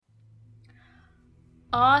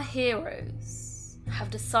Our heroes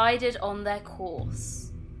have decided on their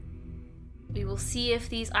course. We will see if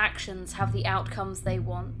these actions have the outcomes they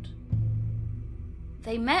want.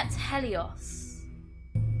 They met Helios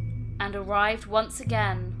and arrived once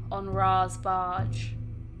again on Ra's barge.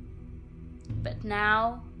 But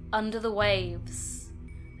now, under the waves,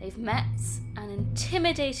 they've met an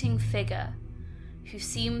intimidating figure who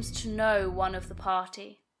seems to know one of the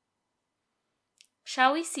party.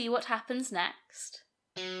 Shall we see what happens next?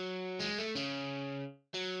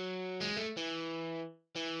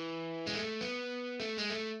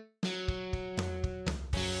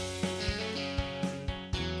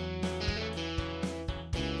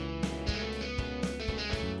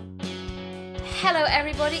 Hello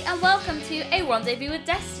everybody and welcome to A Rendezvous with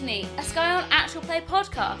Destiny, a Sky on Actual Play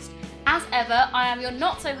podcast. As ever, I am your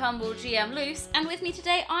not so humble GM Luce, and with me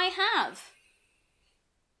today I have...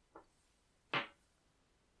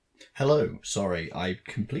 Hello, sorry, I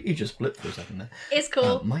completely just blipped for a second there. It's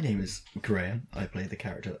cool. My name is Graham. I play the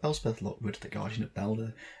character Elspeth Lockwood, the Guardian of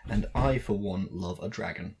Balder, and I, for one, love a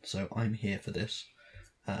dragon, so I'm here for this.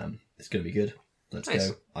 It's going to be good. Let's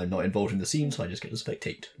go. I'm not involved in the scene, so I just get to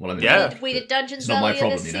spectate while I'm involved. We did Dungeons not my earlier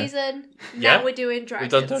problem, this you know? season. Now we're doing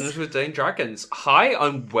dragons. We've done Dungeons with Dragons. Hi,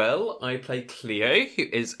 I'm Will. I play Cleo, who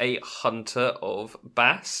is a hunter of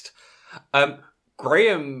Bast.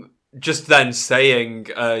 Graham just then saying,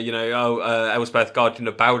 Elspeth, Guardian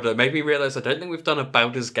of Balder, made me realise I don't think we've done a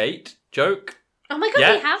Baldur's Gate joke. Oh my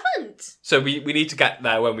god, we haven't! So we need to get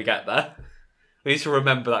there when we get there. We need to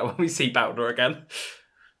remember that when we see Balder again.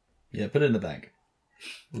 Yeah, put it in the bag.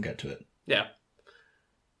 We'll get to it. Yeah.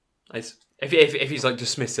 If he's like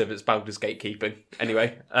dismissive, it's Baldur's gatekeeping.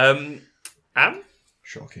 Anyway, Anne?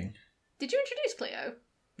 Shocking. Did you introduce Cleo?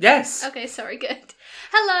 Yes. Okay, sorry, good.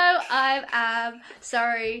 Hello, I'm Am.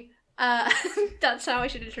 Sorry. That's how I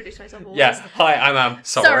should introduce myself always. Yeah. Hi, I'm Am.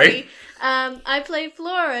 Sorry. I play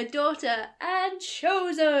Flora, daughter, and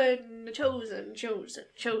chosen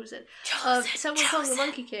of someone called the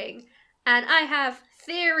Monkey King. And I have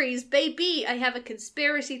theories, baby. I have a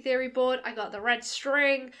conspiracy theory board. I got the red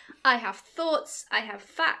string. I have thoughts. I have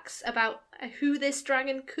facts about who this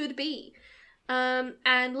dragon could be.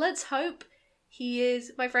 And let's hope he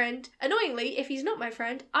is my friend. Annoyingly, if he's not my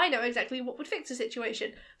friend, I know exactly what would fix the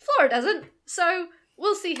situation. Flora doesn't, so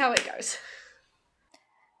we'll see how it goes.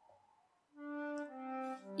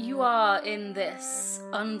 You are in this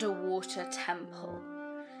underwater temple,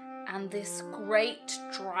 and this great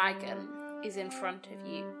dragon is in front of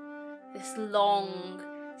you. This long,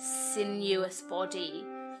 sinuous body,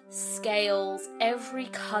 scales every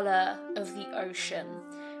colour of the ocean,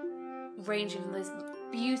 ranging from those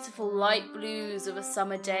beautiful light blues of a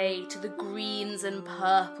summer day to the greens and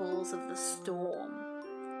purples of the storm.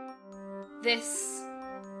 This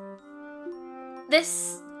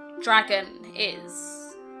dragon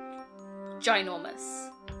is ginormous.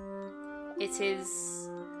 It is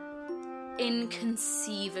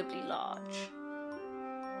inconceivably large.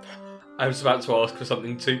 I was about to ask for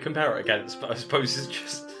something to compare it against, but I suppose it's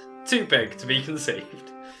just too big to be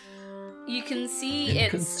conceived. You can see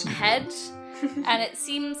its head, and it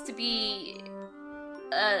seems to be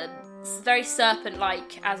very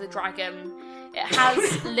serpent-like as a dragon. It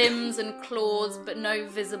has limbs and claws, but no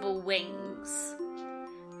visible wings.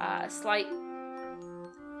 Slight,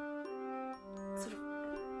 sort of,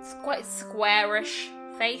 quite squarish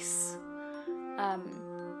face.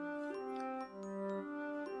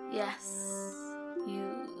 Yes,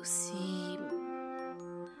 you seem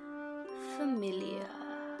familiar.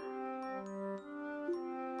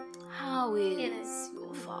 How is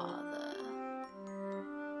your father?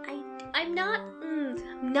 I'm not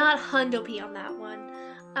Hundopy on that one.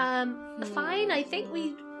 Fine. I think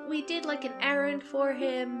we did like an errand for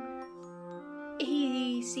him.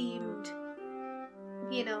 He seemed,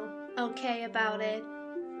 okay about it.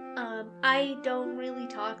 I don't really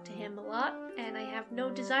talk to him a lot, and I have no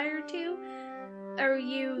desire to. Are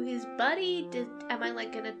you his buddy? Am I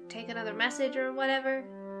gonna take another message or whatever?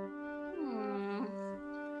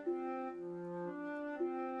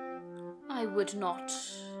 I would not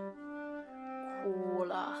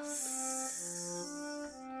call us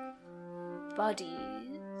buddies.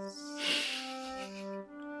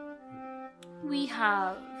 We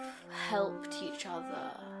have helped each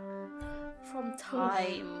other from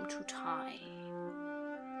time to time.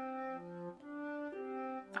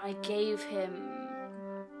 I gave him...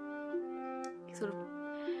 He sort of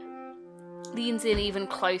leans in even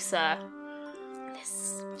closer.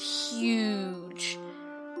 This huge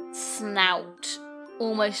snout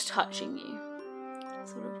almost touching you.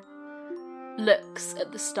 Sort of looks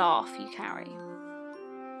at the staff you carry.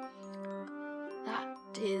 That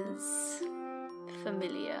is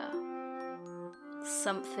familiar.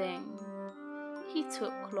 Something he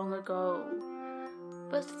took long ago,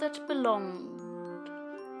 but that belonged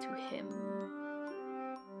to him.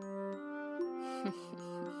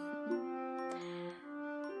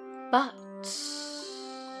 But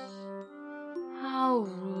how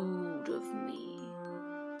rude of me.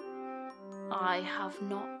 I have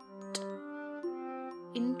not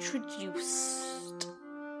introduced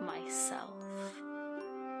myself.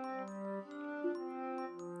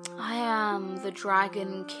 I am the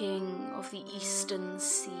Dragon King of the Eastern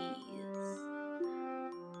Seas.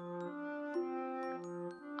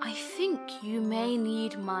 I think you may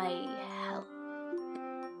need my help.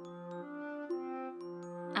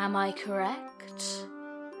 Am I correct?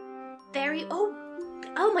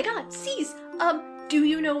 Oh my god, Seas! Do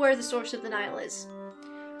you know where the source of the Nile is?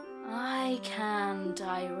 I can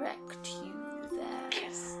direct you there.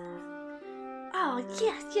 Yes. Oh,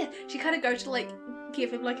 yeah. She kind of goes to, like,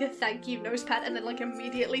 give him, like, a thank you nose pat and then, like,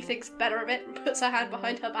 immediately thinks better of it and puts her hand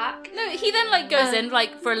behind her back. No, he then, like, goes in,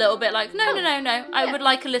 like, for a little bit, like, no. I would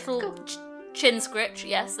like a little Cool. chin scritch.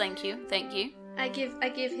 Yes, thank you. I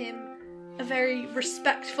give him a very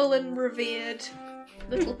respectful and revered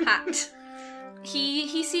little pat.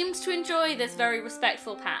 He seems to enjoy this very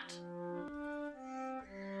respectful pat.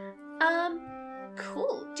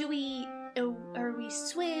 Cool. Are we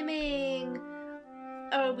swimming?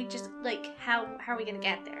 Or are we just, like, how are we gonna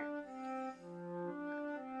get there?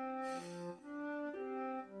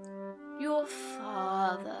 Your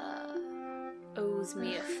father owes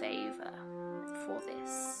me a favor for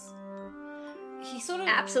this. He sort of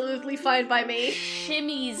Absolutely fine by me.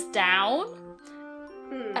 shimmies down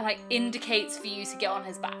and, like, indicates for you to get on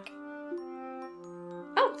his back.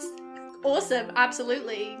 Oh, awesome.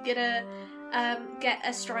 Absolutely. Gonna get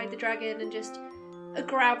astride the dragon and just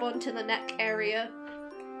grab onto the neck area.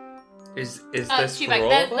 Is this for Chubak,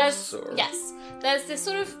 all of us? Or? Yes. There's this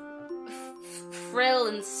sort of frill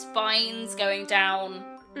and spines going down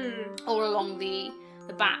all along the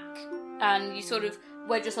back, and you sort of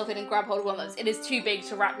wedge yourself in and grab hold of one of those. It is too big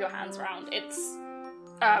to wrap your hands around. It's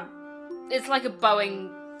like a Boeing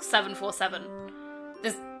 747.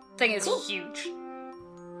 This thing is huge.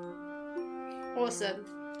 Awesome.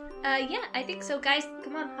 Yeah, I think so, guys.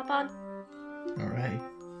 Come on, hop on.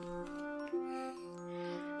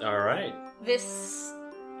 Alright. This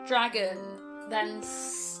dragon then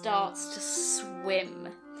starts to swim.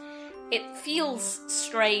 It feels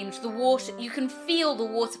strange. The water, you can feel the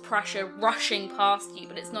water pressure rushing past you,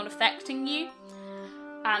 but it's not affecting you.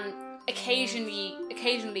 And occasionally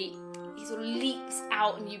he sort of leaps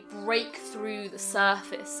out and you break through the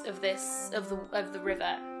surface of the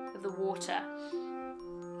river, of the water.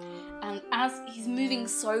 And as he's moving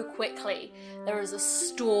so quickly, there is a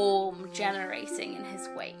storm generating in his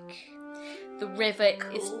wake. The river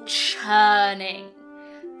is churning.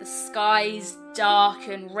 The skies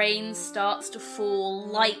darken, rain starts to fall,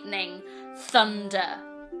 lightning, thunder,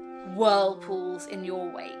 whirlpools in your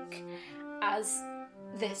wake. As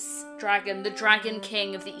this dragon, the Dragon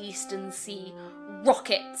King of the Eastern Sea,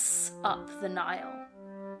 rockets up the Nile.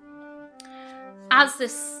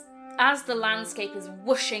 As the landscape is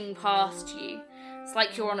whooshing past you, it's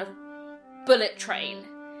like you're on a bullet train.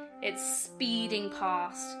 It's speeding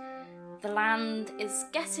past. The land is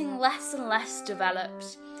getting less and less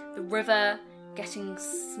developed. The river getting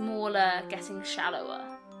smaller, getting shallower.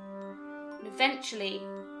 And eventually,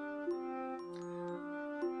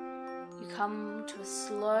 you come to a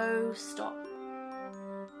slow stop.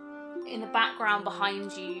 In the background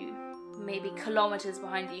behind you, maybe kilometers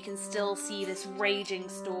behind you, you can still see this raging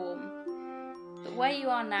storm. But where you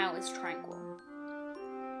are now is tranquil.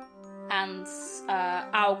 And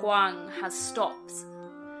Ao Guang has stopped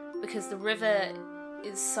because the river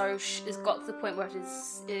is is got to the point where it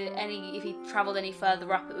is if he travelled any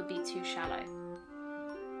further up, it would be too shallow.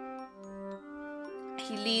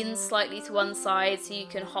 He leans slightly to one side so you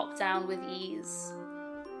can hop down with ease.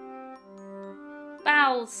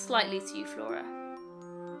 Bows slightly to you, Flora.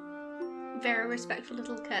 Very respectful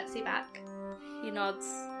little curtsy back. He nods.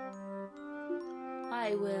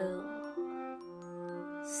 I will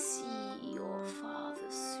see your father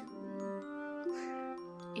soon.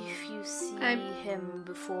 If you see him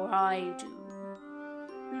before I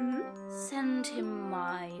do, send him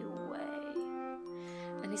my way.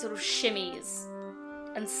 And he sort of shimmies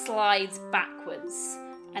and slides backwards,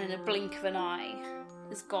 and in a blink of an eye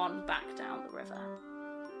is gone back down the river.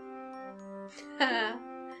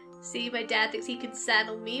 See, my dad thinks he can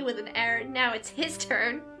saddle me with an errand. Now it's his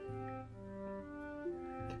turn.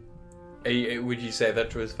 Would you say that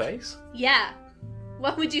to his face? Yeah.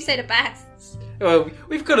 What would you say to Bass? Well,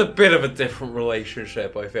 we've got a bit of a different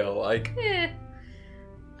relationship, I feel like. Yeah.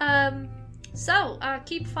 So,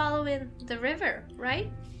 keep following the river,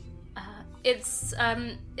 right? It's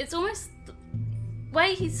almost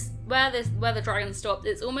where the dragon stopped.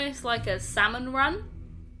 It's almost like a salmon run.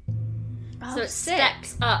 Oh, So it sick.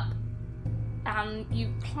 steps up, and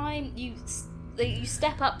you climb. You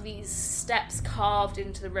step up these steps carved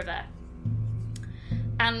into the river.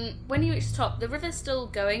 And when you reach the top, the river's still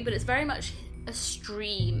going, but it's very much a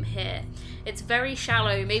stream here. It's very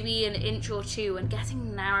shallow, maybe an inch or two, and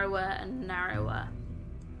getting narrower and narrower.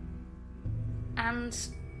 And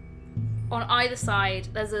on either side,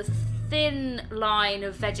 there's a thin line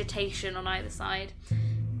of vegetation on either side,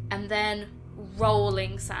 and then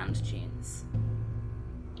rolling sand dunes.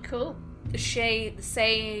 Cool. The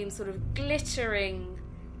same sort of glittering,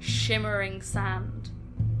 shimmering sand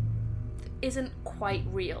that isn't quite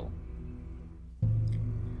real.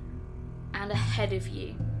 And ahead of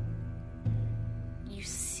you, you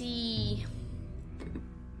see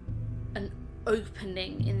an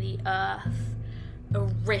opening in the earth, a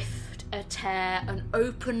rift, a tear, an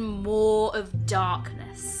open maw of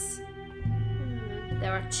darkness.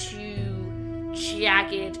 There are two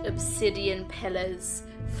jagged obsidian pillars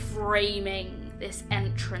framing this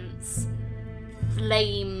entrance,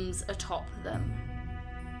 flames atop them.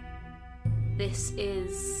 This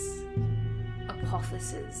is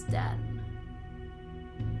Apophis' den.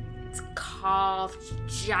 It's carved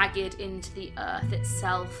jagged into the earth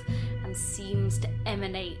itself and seems to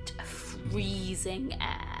emanate a freezing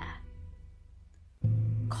air.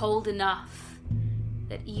 Cold enough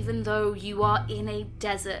that even though you are in a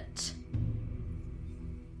desert,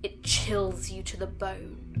 it chills you to the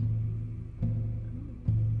bone.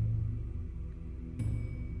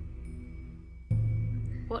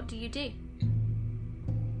 What do you do?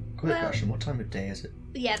 Quick Well- question, what time of day is it?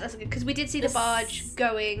 Yeah, that's good, because we did see the barge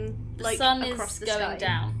going, The like, sun across is the going sky.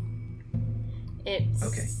 down. It's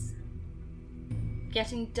Okay.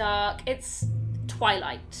 getting dark. It's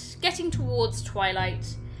twilight. Getting towards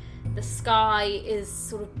twilight. The sky is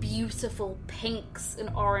sort of beautiful pinks and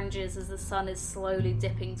oranges as the sun is slowly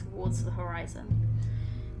dipping towards the horizon.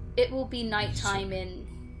 It will be nighttime in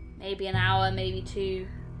maybe an hour, maybe two.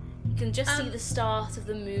 You can just see the start of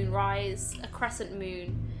the moon rise, a crescent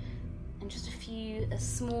moon, and just a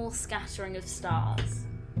small scattering of stars.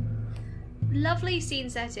 Lovely scene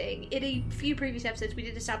setting. In a few previous episodes, we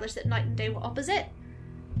did establish that night and day were opposite.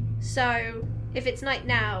 So, if it's night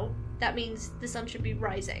now, that means the sun should be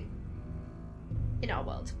rising in our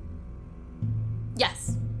world.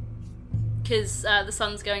 Yes. Because the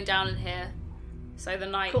sun's going down in here. So the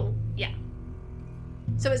night... Cool. Yeah.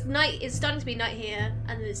 So it's night. It's starting to be night here,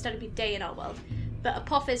 and then it's starting to be day in our world. But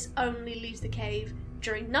Apophis only leaves the cave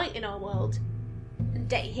during night in our world, and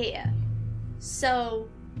day here. So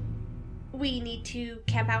we need to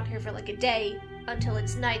camp out here for like a day until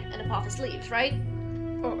it's night and Apophis leaves, right?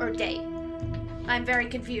 Or day. I'm very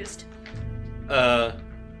confused.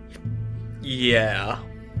 Yeah.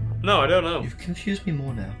 No, I don't know. You've confused me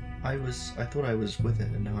more now. I thought I was with it,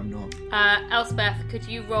 and now I'm not. Elspeth, could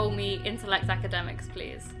you roll me intellect academics,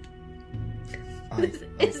 please? I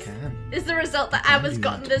can. Is the result that I Emma's do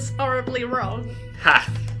gotten that. this horribly wrong?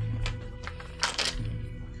 Ha!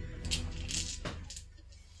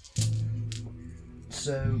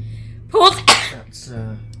 So, Pause! that's,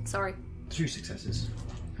 Sorry. 2 successes.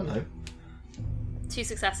 Hello. 2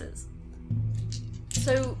 successes.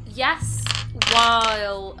 So, yes,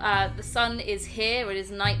 while the sun is here, it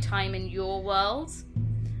is nighttime in your world.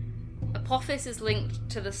 Apophis is linked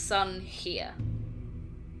to the sun here.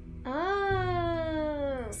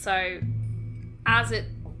 Ah. So, as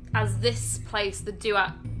this place, the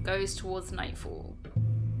Duat, goes towards nightfall,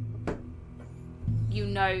 you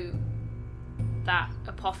know that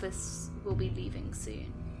Apophis will be leaving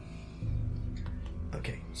soon.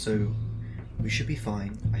 Okay, so we should be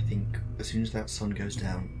fine. I think as soon as that sun goes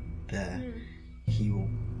down there, he will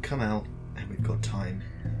come out, and we've got time.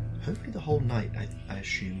 Hopefully the whole night, I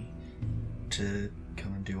assume, to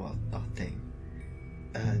come and do our thing.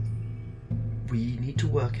 We need to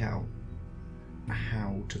work out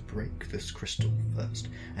how to break this crystal first.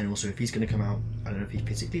 And also, if he's going to come out, I don't know if he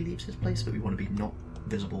physically leaves his place, but we want to be not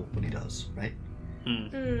visible when he does, right?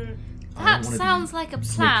 That sounds like a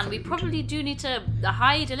plan. We probably do need to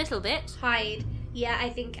hide a little bit. Hide. Yeah, I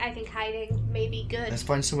think hiding may be good. Let's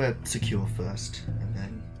find somewhere secure first, and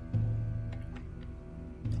then...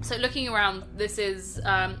 So looking around, this is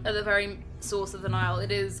at the very source of the Nile.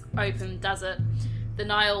 It is open desert. The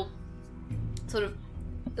Nile sort of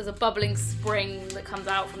there's a bubbling spring that comes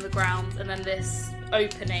out from the ground, and then this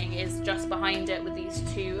opening is just behind it with these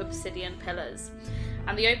two obsidian pillars.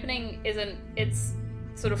 And the opening it's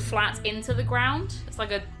sort of flat into the ground. It's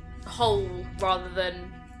like a hole rather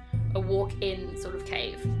than a walk-in sort of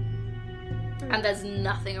cave. And there's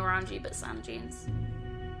nothing around you but sand dunes.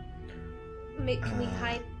 Can we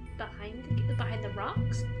hide behind the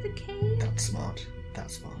rocks of the cave? That's smart.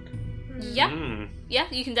 Yeah,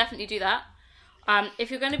 you can definitely do that.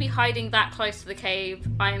 If you're going to be hiding that close to the cave,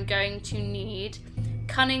 I am going to need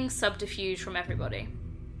cunning subterfuge from everybody.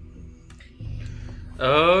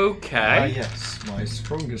 Okay. Yes, my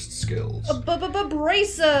strongest skills.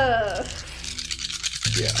 Bracer!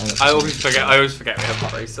 Yeah, I always forget we have the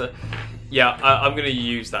bracer. Yeah, I'm going to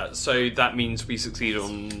use that. So that means we succeed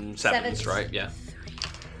on sevens, right? Yeah.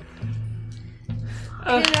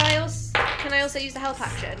 Can I also use the help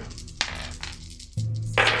action?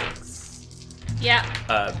 Yeah.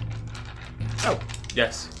 Oh,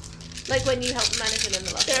 yes. Like when you helped Manison in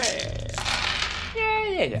the last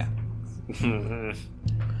Yeah.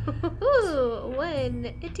 Ooh, 1,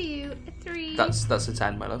 a 2, a 3. That's a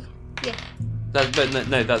 10, my love. Yeah. That's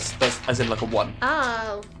as in like a 1.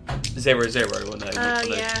 Oh. 0, 0 on those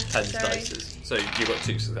yeah, 10 sorry. dices. So you got 2 I got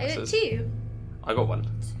successes. 2. I got 1.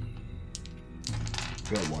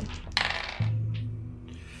 Got 1.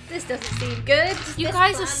 This doesn't seem good. You This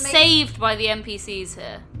guys plan are makes- saved by the NPCs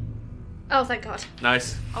here. Oh, thank God.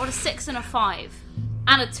 Nice. I got a 6 and a 5.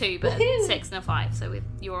 And a 2, but Woohoo. a 6 and a 5, so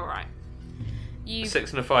you're alright.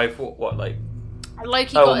 6 and a 5. What like?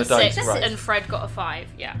 Loki Oh, got on a the dice, 6 right. and Fred got a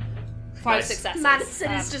 5, yeah. 5 Nice. successes.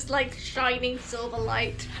 Manison is just like shining silver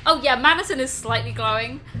light. Oh yeah, Madison is slightly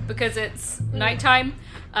glowing because it's nighttime.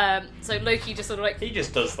 So Loki just sort of like He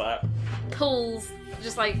just does that. pulls,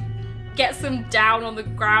 just like gets them down on the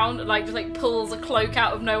ground, and like just like pulls a cloak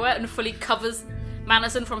out of nowhere and fully covers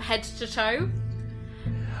Manison from head to toe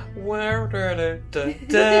with the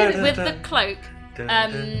cloak,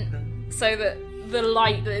 so that the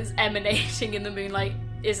light that is emanating in the moonlight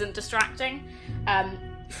isn't distracting.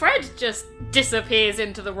 Fred just disappears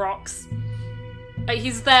into the rocks.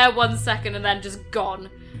 He's there 1 second and then just gone.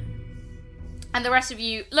 And the rest of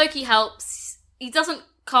you, Loki helps. He doesn't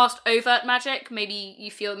cast overt magic. Maybe you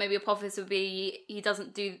feel maybe Apophis would be. They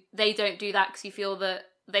don't do that because you feel that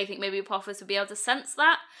they think maybe Apophis would be able to sense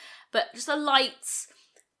that. But just a light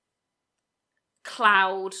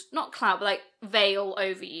cloud, not cloud, but like veil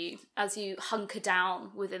over you as you hunker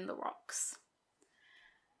down within the rocks.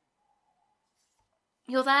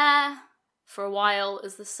 You're there for a while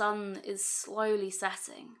as the sun is slowly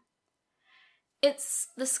setting.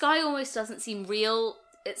 The sky almost doesn't seem real.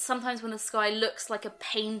 It's sometimes when the sky looks like a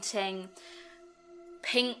painting,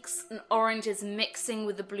 pinks and oranges mixing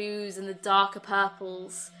with the blues and the darker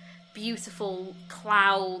purples, beautiful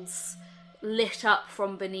clouds lit up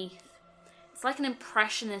from beneath. It's like an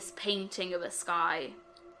impressionist painting of a sky.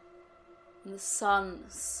 And the sun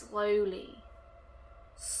slowly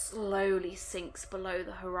sinks below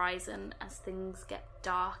the horizon as things get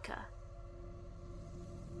darker.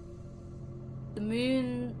 The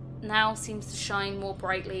moon now seems to shine more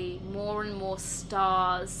brightly. More and more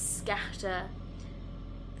stars scatter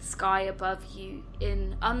the sky above you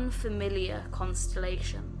in unfamiliar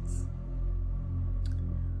constellations.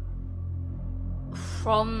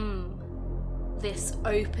 From this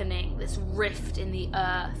opening, this rift in the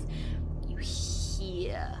earth, you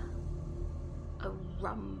hear a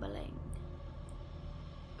rumbling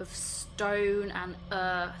of stone and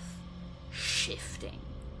earth shifting,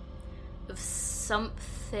 of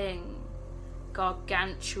something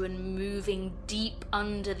gargantuan moving deep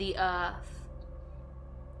under the earth.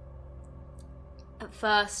 At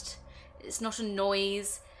first, it's not a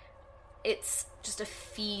noise, it's just a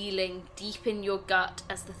feeling deep in your gut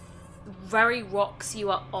as the very rocks you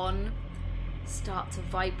are on start to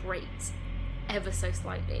vibrate ever so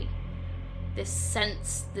slightly. This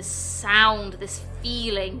sense, this sound, this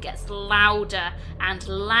feeling gets louder and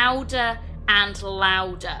louder and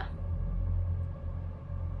louder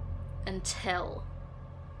until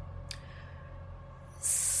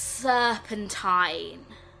serpentine,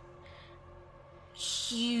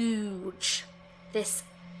 huge, this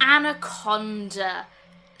anaconda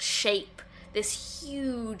shape, this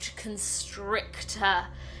huge constrictor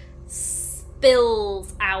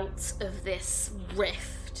spills out of this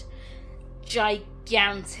rift.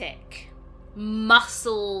 Gigantic,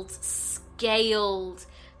 muscled, scaled,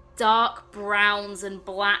 dark browns and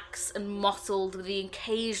blacks and mottled with the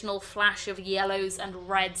occasional flash of yellows and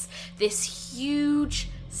reds. This huge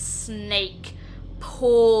snake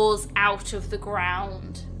pours out of the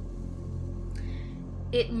ground.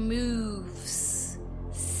 It moves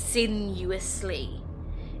sinuously.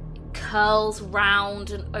 It curls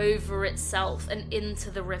round and over itself and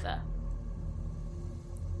into the river.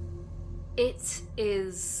 It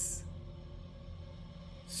is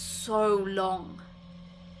so long.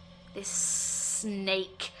 This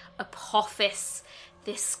snake, Apophis,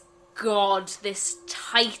 this god, this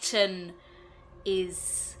titan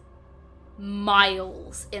is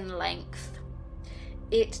miles in length.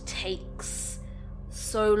 It takes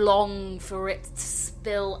so long for it to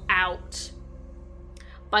spill out.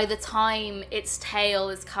 By the time its tail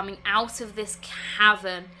is coming out of this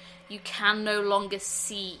cavern, you can no longer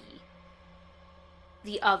see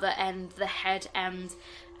the other end, the head end,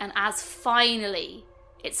 and as finally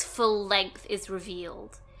its full length is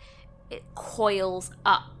revealed, it coils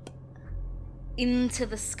up into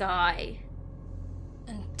the sky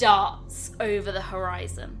and darts over the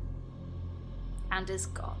horizon and is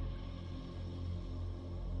gone.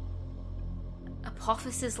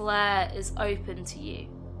 Apophis's lair is open to you.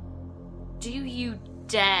 Do you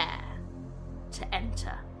dare to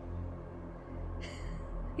enter?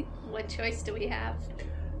 What choice do we have?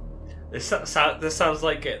 This sounds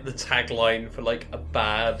like the tagline for like a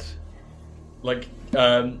bad, like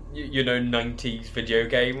 90s video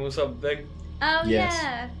game or something. Oh Yes.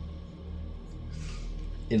 yeah.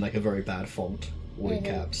 In like a very bad font, all in Mhm.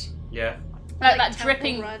 caps. Yeah. Like that Temple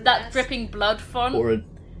dripping, Run that esque. dripping blood font. Or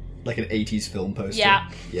like an 80s film poster. Yeah.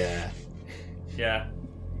 Yeah. Yeah.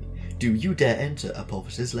 Do you dare enter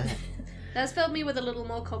Apophis's lair? That's filled me with a little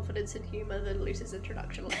more confidence and humour than Luce's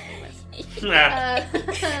introduction left me with. Yeah,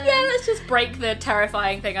 let's just break the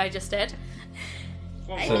terrifying thing I just did.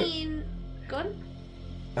 I So- mean, go on.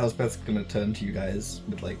 Elspeth's gonna turn to you guys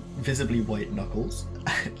with like visibly white knuckles,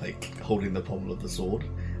 like holding the pommel of the sword.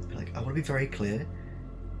 Be like, I want to be very clear.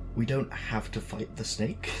 We don't have to fight the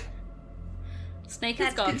snake. Snake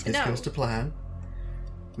That's is gone. good If to this know. goes to plan,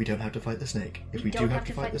 we don't have to fight the snake. If We we do don't have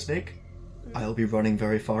to fight the snake, I'll be running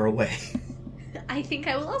very far away. I think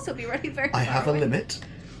I will also be running very I far have away. a limit.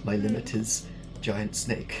 My limit is giant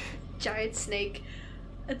snake. Giant snake.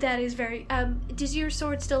 That is very... does your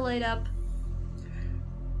sword still light up?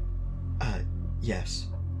 Yes.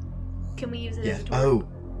 Can we use it Yes. as a Oh,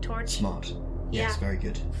 torch? smart. Yes, Yeah. very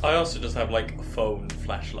good. I also just have like a phone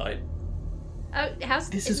flashlight. Oh, how's...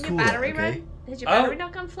 This isn't is your cool, battery okay? run? Has your Oh. battery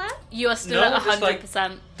not gone flat? You are still No, at just, like-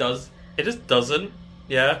 100%. It just doesn't.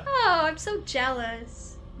 Yeah. Oh, I'm so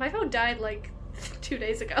jealous. My phone died like 2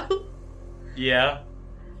 days ago. Yeah.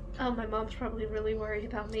 Oh, my mom's probably really worried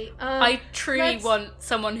about me. I truly let's- want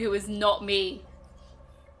someone who is not me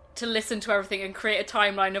to listen to everything and create a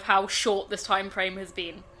timeline of how short this time frame has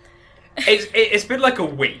been. It's been like a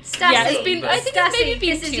week. Stassi, Yeah, it's been. I think it's maybe Stassi, been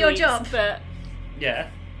this is 2 your weeks, job. but Yeah.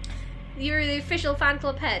 You're the official fan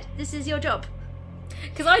club head. This is your job.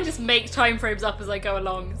 because I just make time frames up as I go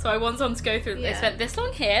along, so I want someone to go through. They Yeah. spent this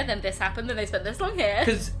long here, then this happened, then they spent this long here.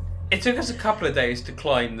 Because it took us a couple of days to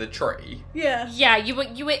climb the tree. Yeah. Yeah, you were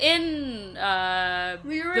in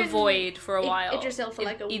We were the in void for a while. Idrisil for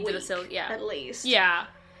like a week, Idrisil, yeah. at least. Yeah.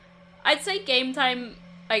 I'd say game time,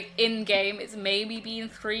 like in game, it's maybe been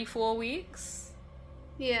 3-4 weeks.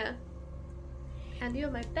 Yeah. And you're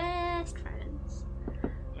my best friends.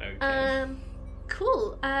 Okay.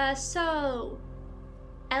 Cool. So,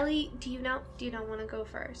 Ellie, do you not want to go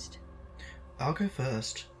first? I'll go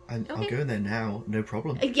first. And I'll Okay. go in there now, no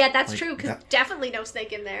problem. Yeah, that's Like, true. Because that- definitely no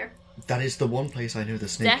snake in there. That is the one place I know the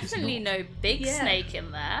snake Definitely is not. no big Yeah. snake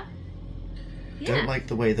in there. Yeah. Don't like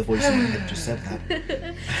the way the voice in my head just said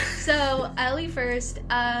that. So Ellie first.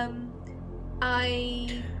 Does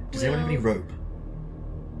anyone have any rope?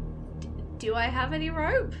 Do I have any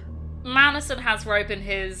rope? Manison has rope in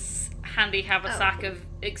his handy haversack Oh. of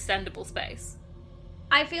extendable space.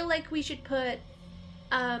 I feel like we should put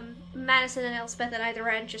Madison and Elspeth at either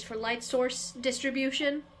end just for light source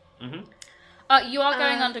distribution. Mm-hmm. You are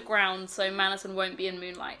going Uh, underground, so Manison won't be in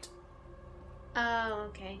moonlight. Oh,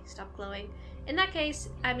 okay. Stop glowing. In that case,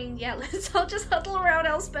 I mean, yeah, let's all just huddle around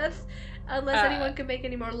Elspeth, unless anyone can make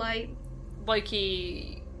any more light.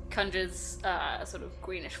 Loki conjures a sort of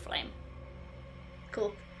greenish flame.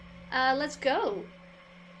 Cool. Let's go.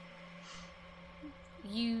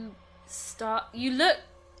 You look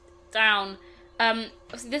down.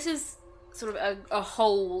 So this is sort of a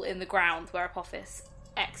hole in the ground where Apophis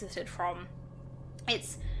exited from.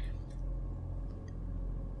 It's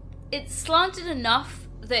slanted enough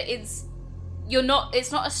that it's not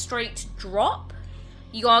a straight drop.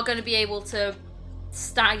 You are going to be able to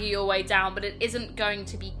stagger your way down, but it isn't going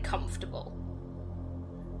to be comfortable.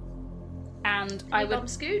 And I would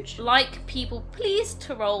Scooch. like people please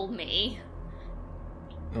to roll me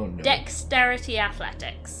Oh no. Dexterity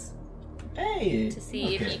athletics. Hey. to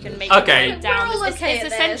see if you can make Okay. it down. We're all It's, okay it's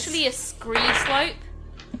at essentially a scree slope.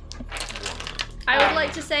 I would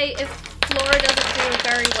like to say if Flora doesn't do it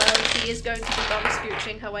very well, she is going to be bum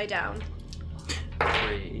scooching her way down.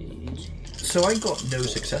 3. So I got no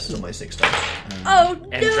successes on my 6 dice. Oh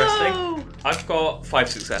no! Interesting. I've got 5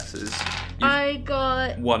 successes. I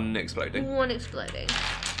got 1 exploding. 1 exploding.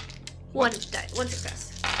 1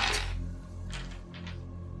 success.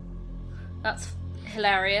 That's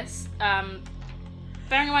hilarious.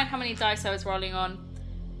 Bearing in mind how many dice I was rolling on,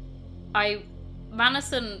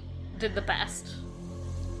 Manison did the best.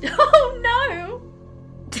 Oh no!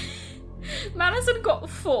 Manison got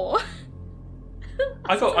 4.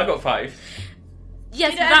 I got 5.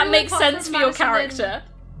 Yes, Did that everyone makes apart sense from for your Madison character.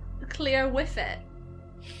 Cleo whiff it.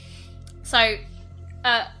 So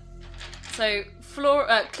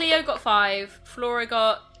Cleo got 5, Flora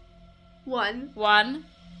got 1. 1,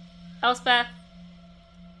 Elspeth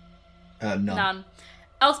None.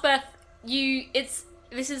 Elspeth,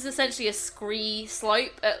 this is essentially a scree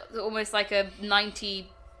slope at almost like a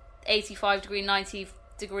 85 degree, 90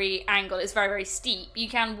 degree angle. It's very, very steep. You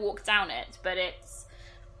can walk down it, but it's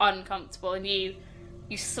uncomfortable, and you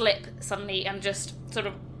slip suddenly and just sort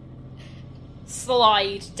of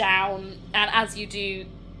slide down, and as you do,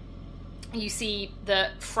 you see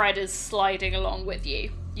that Fred is sliding along with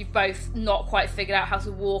you. You've both not quite figured out how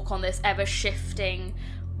to walk on this ever-shifting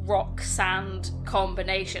rock-sand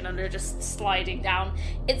combination, and are just sliding down.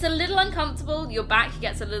 It's a little uncomfortable. Your back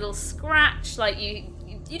gets a little scratched, like you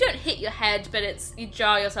don't hit your head, but you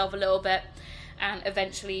jar yourself a little bit, and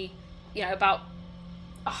eventually, about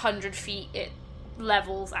 100 feet, it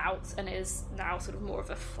levels out and is now sort of more of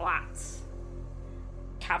a flat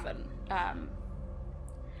cavern.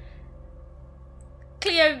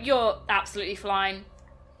 Cleo, you're absolutely fine.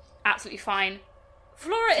 Absolutely fine.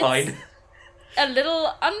 Flora, it's a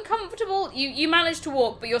little uncomfortable. You manage to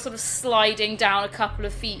walk, but you're sort of sliding down a couple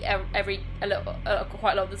of feet quite a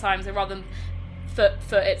lot of the time. So rather than foot,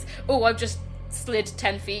 it's, oh, I've just slid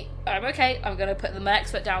 10 feet. I'm okay. I'm going to put the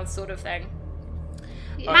next foot down, sort of thing.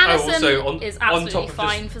 Manison is absolutely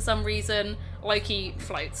fine for some reason. Loki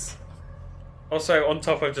floats. Also, on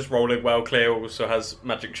top of just rolling well, Cleo also has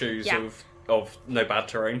magic shoes of no bad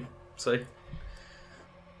terrain. So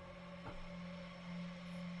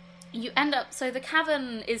you end up, so the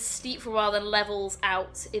cavern is steep for a while, then levels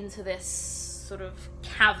out into this sort of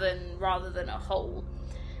cavern rather than a hole.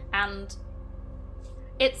 And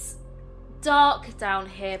it's dark down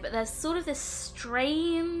here, but there's sort of this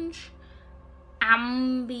strange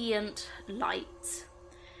ambient light.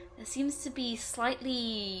 There seems to be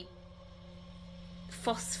slightly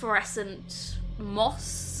phosphorescent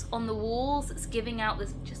moss on the walls. It's giving out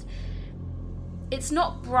this it's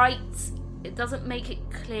not bright. It doesn't make it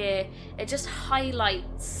clear. It just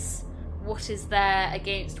highlights what is there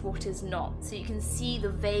against what is not. So you can see the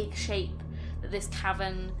vague shape that this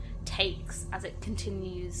cavern takes as it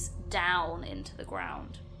continues down into the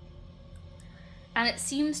ground. And it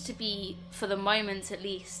seems to be, for the moment at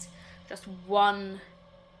least, just one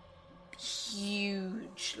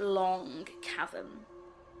huge, long cavern.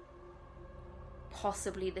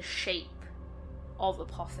 Possibly the shape of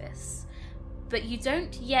Apophis. But you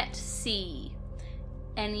don't yet see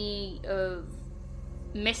any of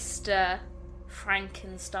Mr.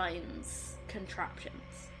 Frankenstein's contraptions.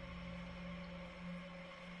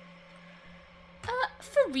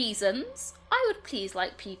 For reasons, I would please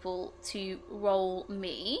like people to roll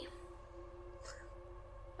me.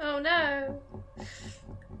 Oh no.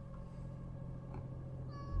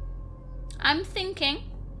 I'm thinking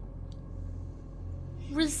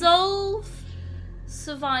resolve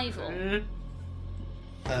survival.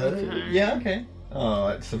 Yeah, okay. Oh,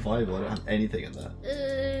 it's survival. I don't have anything in that.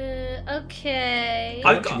 Okay.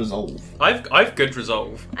 I've got resolve. I've good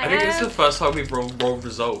resolve. I think this is the first time we've rolled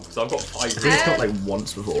resolve, because I've got 5. I think it's got like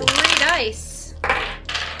once before. 3 dice.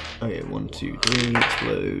 Okay, 1, 2, 3,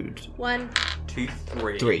 explode. 1, 2,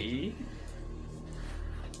 3. 3.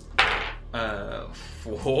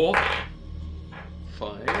 4.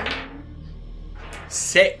 5.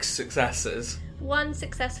 6 successes. 1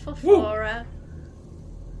 success for Flora.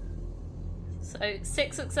 So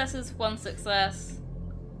 6 successes, 1 success.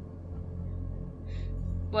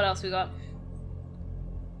 What else we got?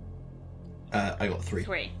 I got 3.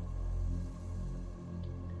 3.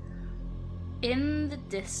 In the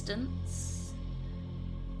distance,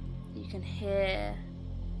 you can hear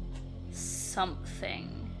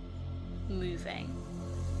something moving.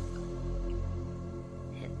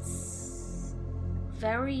 It's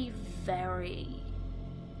very, very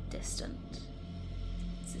distant.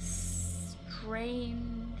 It's a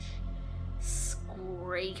strange,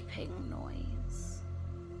 scraping noise.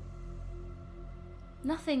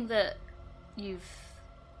 Nothing that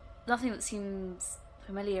seems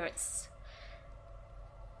familiar. It's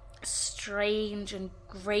strange and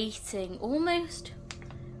grating, almost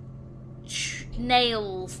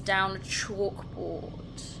nails down a chalkboard.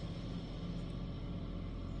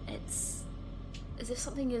 It's as if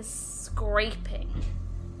something is scraping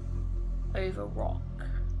over rock.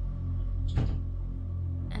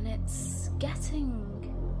 And it's getting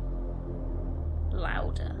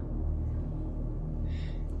louder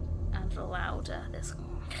and louder. This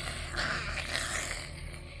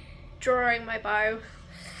Drawing my bow.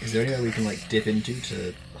 Is there anywhere we can like dip into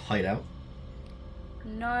to hide out?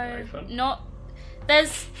 no, fun. not.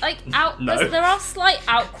 There's like No. there are slight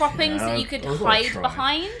outcroppings Yeah, that you could I was gonna hide try.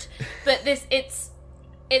 behind, but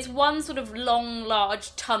it's one sort of long,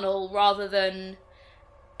 large tunnel rather than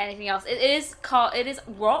anything else. It is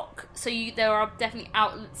rock, so there are definitely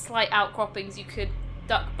slight outcroppings you could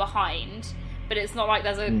duck behind, but it's not like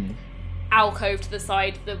there's a alcove to the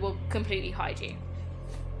side that will completely hide you.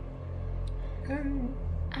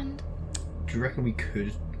 And Do you reckon we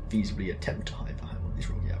could feasibly attempt to hide behind one of these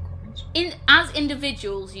rocky outcroppings? as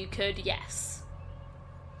individuals, you could, yes.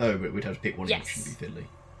 Oh, but we'd have to pick one Yes. each and be fiddly.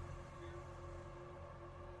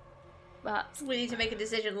 But We need to make a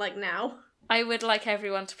decision like now. I would like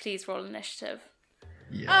everyone to please roll initiative.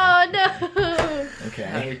 Yeah. Oh no!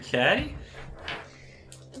 Okay. Okay.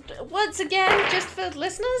 Once again, just for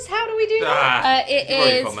listeners, how do we do that? Ah, It you've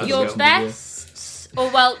already is got your Master. best, or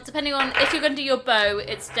well, depending on if you're going to do your bow,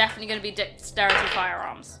 it's definitely going to be dexterity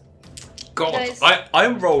firearms. God, Guys.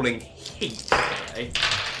 I'm rolling heat today.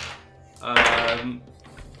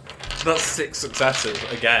 That's 6 successes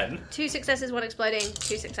again. 2 successes, 1 exploding,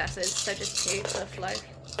 2 successes, so just 2 for the flow.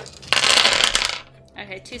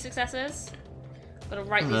 Okay, 2 successes. Gotta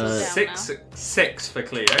write these all down Six for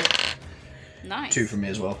Cleo. now. Nice. 2 from me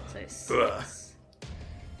as well. So 6. Ugh.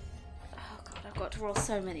 Oh god, I've got to roll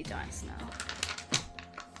so many dice now.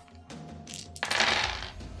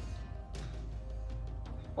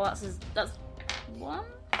 Well, that's 1.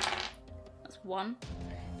 That's 1.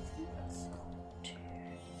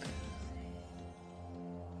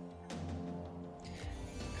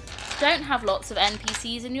 Don't have lots of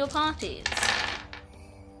NPCs in your parties.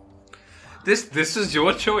 This was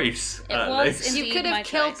your choice. It was Luce. indeed. You could my have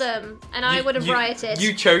killed choice. them, and I would have rioted.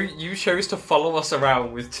 You chose to follow us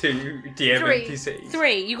around with 2 DM 3. NPCs.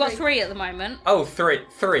 3. You got 3. 3 at the moment. Oh, three.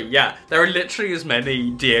 Yeah, there are literally as many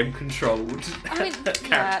DM controlled. I mean, characters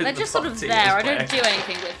yeah, in they're the just sort of party there. as I don't well. do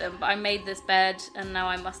anything with them, but I made this bed, and now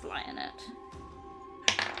I must lie in it.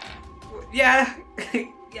 Yeah,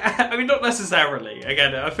 yeah. I mean, not necessarily.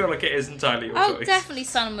 Again, I feel like it is entirely your Oh, choice. definitely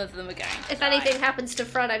some of them are going to If die. anything happens to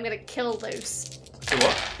Fred, I'm gonna kill Luce. So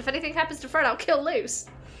what? If anything happens to Fred, I'll kill Luce.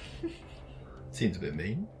 Seems a bit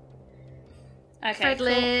mean. Okay, Fred cool.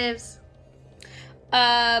 lives.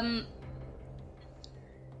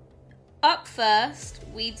 Up first,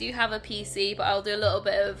 we do have a PC, but I'll do a little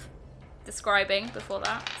bit of describing before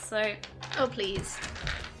that. So, Oh, please.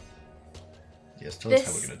 Yes, tell us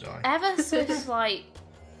how this we're gonna die. ever so slight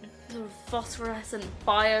sort of phosphorescent,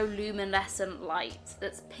 bioluminescent light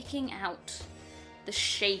that's picking out the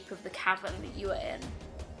shape of the cavern that you are in.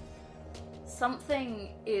 Something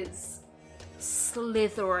is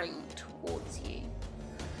slithering towards you.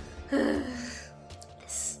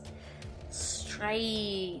 This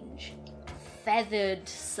strange, feathered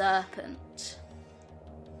serpent.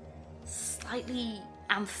 Slightly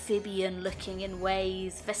amphibian looking in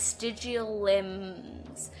ways, vestigial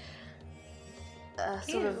limbs, a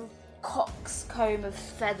sort of Ew. coxcomb of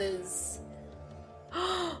feathers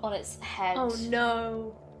on its head. Oh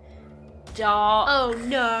no. Dark Oh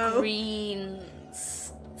no.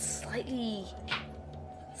 greens, slightly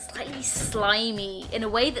slimy in a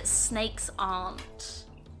way that snakes aren't.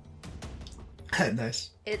 Nice.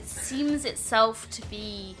 It seems itself to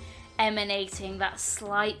be emanating that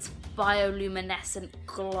slight bioluminescent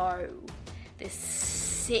glow. This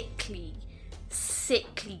sickly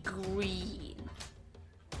green.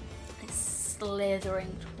 It's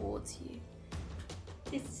slithering towards you.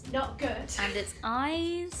 It's not good. And its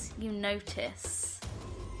eyes, you notice,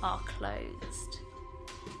 are closed.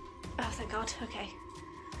 Oh, thank God. Okay.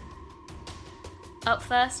 Up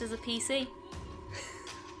first is a PC.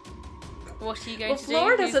 What are you going Well, to do?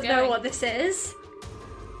 Flora Who's doesn't know going? what this is.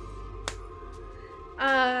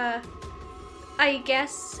 I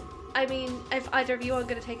guess. I mean, if either of you are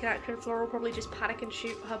going to take an action, Flora will probably just panic and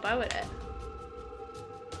shoot her bow at it.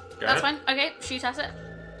 Go That's ahead. fine. Okay, shoot at it.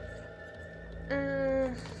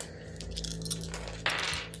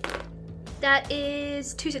 That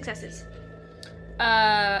is 2 successes.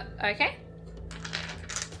 Okay.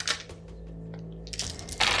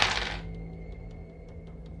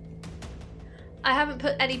 I haven't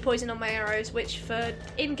put any poison on my arrows, which for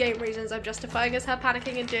in-game reasons I'm justifying as her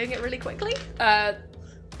panicking and doing it really quickly.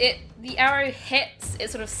 The arrow hits, it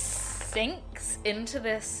sort of sinks into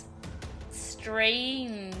this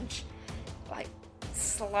strange, like,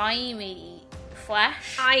 slimy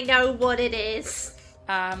flesh. I know what it is.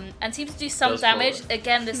 And seems to do some Does damage. what?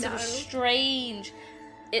 Again, this sort No. of strange.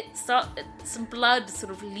 Some blood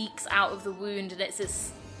sort of leaks out of the wound, and it's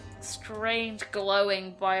this strange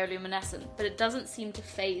glowing bioluminescent, but it doesn't seem to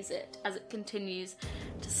phase it as it continues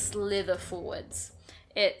to slither forwards.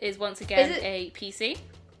 It is once again a PC.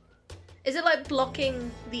 Is it like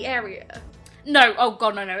blocking the area? No, oh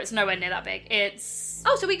god, no, it's nowhere near that big. It's,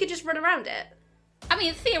 Oh, so we could just run around it? I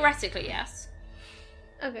mean, theoretically, yes.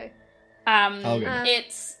 Okay. Okay.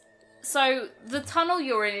 It's, so the tunnel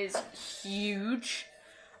you're in is huge.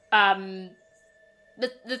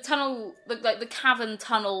 The tunnel, like the cavern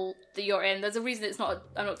tunnel that you're in, there's a reason it's not,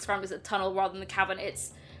 I'm not describing it as a tunnel rather than the cavern.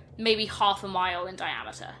 It's maybe half a mile in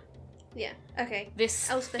diameter. Yeah, okay. This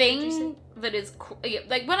Elspeth, did you thing that is,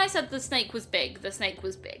 like when I said the snake was big, the snake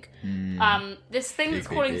was big. This thing that's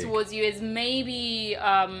Big, crawling big. towards you is maybe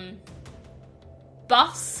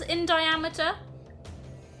bus in diameter.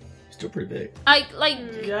 Still pretty big.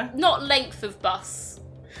 Yeah. Not length of bus,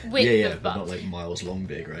 width Yeah, of but bus. not like miles long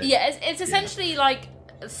big, right? Yeah, it's essentially like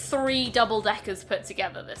 3 double-deckers put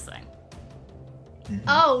together, this thing.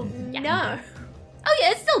 Oh, no. Oh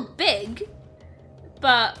yeah, it's still big,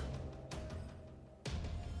 but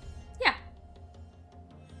yeah.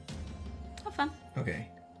 Have fun. Okay.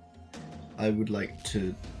 I would like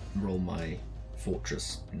to roll my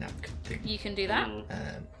fortress napkin thing. You can do that. I'm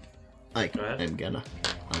ahead. gonna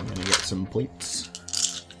get some points.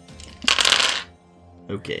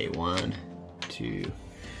 Okay, 1, 2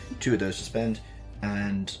 of those to spend,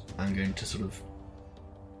 and I'm going to sort of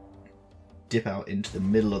dip out into the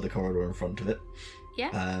middle of the corridor in front of it,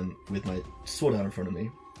 Yeah. with my sword out in front of me,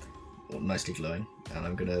 nicely glowing, and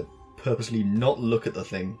I'm gonna purposely not look at the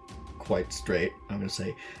thing quite straight. I'm gonna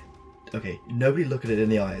say, okay, nobody look at it in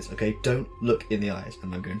the eyes, okay? Don't look in the eyes.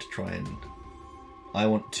 And I'm going to try and... I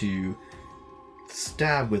want to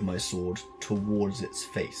stab with my sword towards its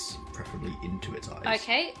face, preferably into its eyes.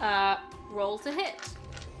 Okay, roll to hit.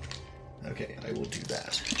 Okay, I will do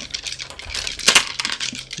that.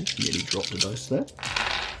 Nearly dropped a dice there.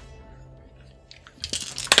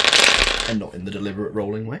 And not in the deliberate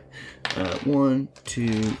rolling way. 1,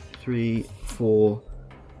 2, 3, 4,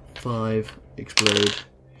 5, explode.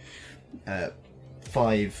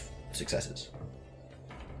 5 successes.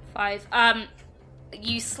 5.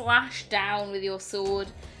 You slash down with your sword.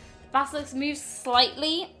 Basilisk moves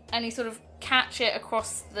slightly, and you sort of catch it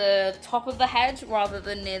across the top of the head rather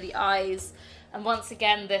than near the eyes. And once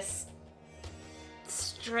again, this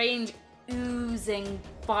strange oozing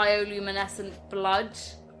bioluminescent blood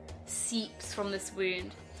seeps from this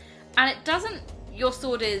wound. And it doesn't... Your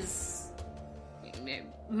sword is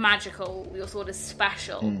magical. Your sword is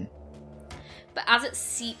special. But as it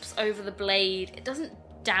seeps over the blade, it doesn't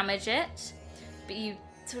damage it, but you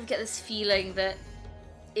sort of get this feeling that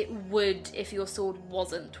it would if your sword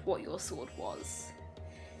wasn't what your sword was.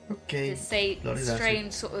 Okay. This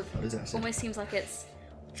strange sort of, Blood is acid. almost seems like it's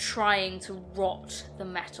trying to rot the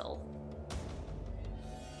metal.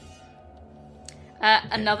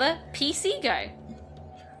 Another PC go.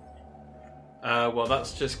 Well,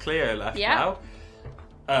 that's just Cleo left Yeah.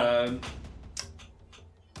 now.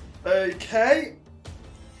 Okay.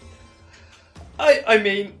 I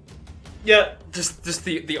mean, yeah, just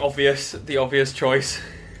the obvious choice,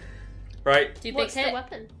 right? Do big What's the hit.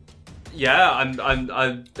 weapon? Yeah, I'm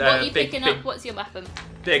What are you big, picking big, up? What's your weapon?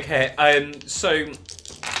 big hit. So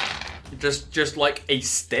just like a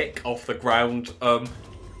stick off the ground.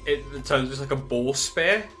 It turns just like a boar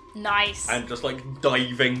spear, Nice. and just like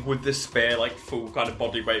diving with the spear, like full kind of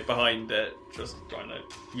body weight behind it, just trying to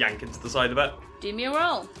yank into the side of it. Do me a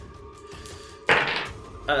roll.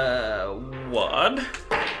 1.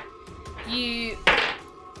 You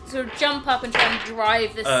sort of jump up and try and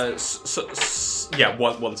drive this. Yeah,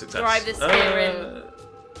 one success. Drive the spear in.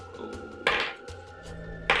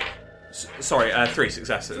 Sorry, 3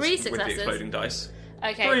 successes. 3 with the successes? exploding dice.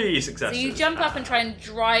 Okay. 3 successes. So you jump up and try and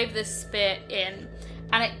drive this spear in,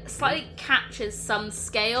 and it slightly catches some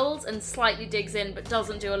scales and slightly digs in, but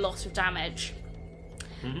doesn't do a lot of damage.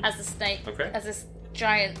 As the snake, as this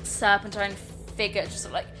giant serpentine figure just sort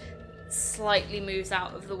of like slightly moves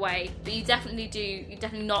out of the way. But you definitely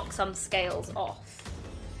knock some scales off.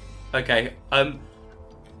 Okay.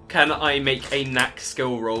 can I make a knack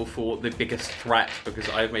skill roll for the biggest threat because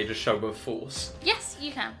I've made a show of force? Yes,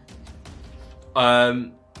 you can.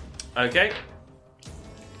 Okay.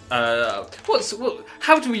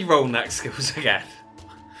 How do we roll knack skills again?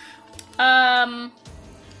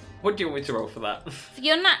 What do you want me to roll for that? For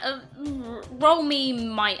your roll me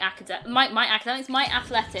my academics, my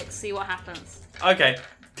athletics. See what happens. Okay.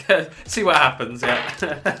 See what happens. Yeah.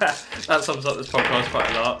 That sums up this podcast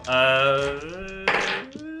quite a lot.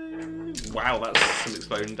 Wow, that's some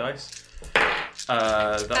exploding dice.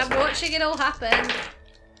 I'm watching it all happen.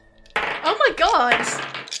 Oh my god!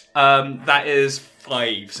 That is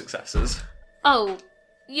 5 successes. Oh,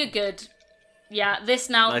 you're good. Yeah,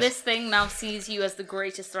 Nice. This thing now sees you as the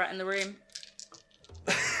greatest threat in the room.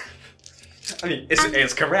 I mean,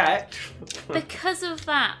 it's correct. Because of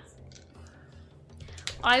that,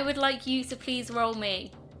 I would like you to please roll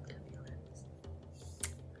me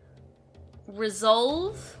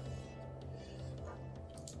Resolve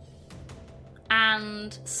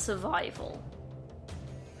and Survival.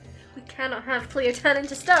 We cannot have Cleo turn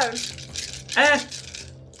into stone.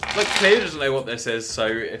 Look, Cleo doesn't know what this is, so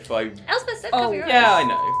if I... Elspeth said Oh, cover your Yeah, eyes. I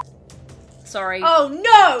know. Sorry. Oh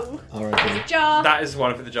no! Alright, Jar. That is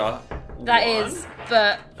one for the jar. That One. is,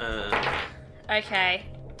 but okay.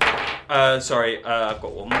 Sorry, I've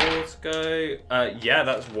got one more to go. Yeah,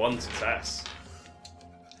 that's 1 success.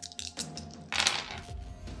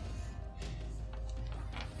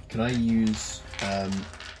 can I use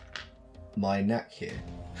my knack here?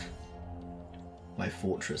 My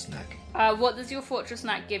fortress knack. What does your fortress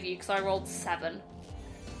knack give you? Because I rolled 7.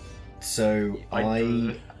 So I I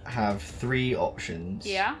do. have 3 options.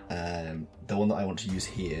 Yeah. The one that I want to use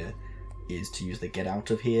here is to use the get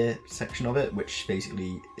out of here section of it, which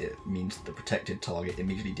basically it means the protected target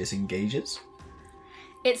immediately disengages.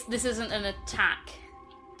 This isn't an attack.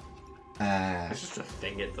 It's just a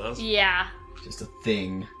thing it does. Yeah. Just a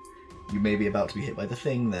thing. You may be about to be hit by the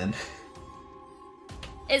thing then.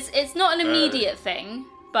 It's not an immediate thing,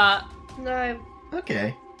 but No.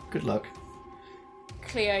 Okay. Good luck.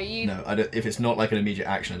 Cleo, you. No, I don't, if it's not like an immediate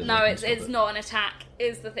action, I don't No, know. it's not an attack.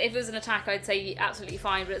 If it was an attack, I'd say absolutely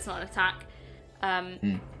fine, but it's not an attack.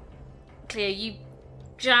 Cleo, you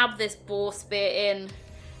jab this boar spear in,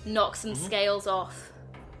 knock some scales off.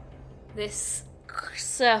 This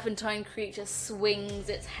serpentine creature swings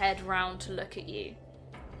its head round to look at you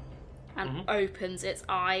and opens its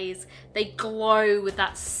eyes. They glow with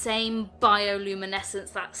that same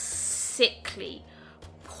bioluminescence, that sickly,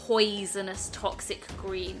 poisonous, toxic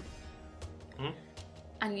green.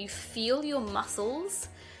 And you feel your muscles.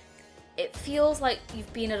 It feels like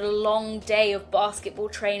you've been at a long day of basketball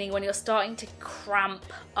training when you're starting to cramp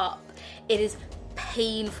up. It is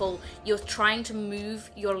painful. You're trying to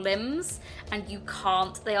move your limbs and you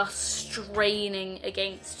can't. They are straining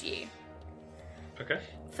against you. Okay.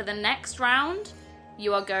 For the next round,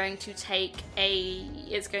 you are going to take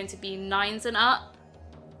it's going to be 9s and up.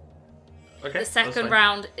 Okay. The that's second fine.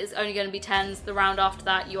 round is only going to be 10s. The round after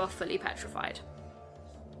that, you are fully petrified.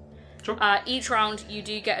 Sure. Each round, you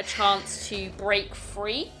do get a chance to break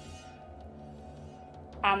free.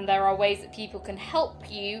 And there are ways that people can help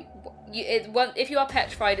you. If you are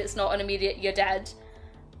petrified, it's not an immediate, you're dead.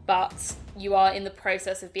 But you are in the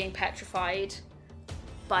process of being petrified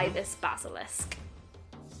by this basilisk.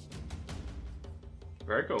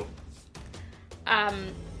 Very cool.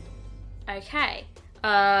 Okay.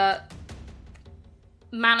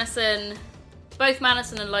 Both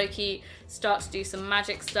Manison and Loki start to do some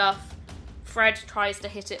magic stuff. Fred tries to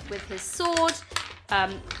hit it with his sword.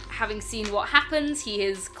 Having seen what happens, he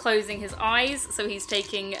is closing his eyes, so he's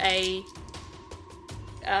taking a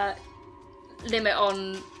limit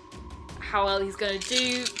on how well he's going to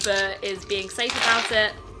do, but is being safe about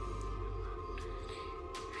it.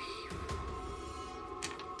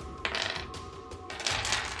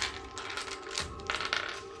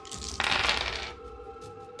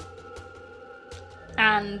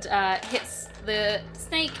 And hits the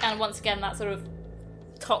snake, and once again that sort of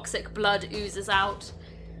toxic blood oozes out.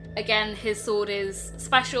 Again, his sword is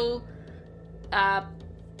special,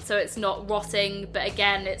 so it's not rotting, but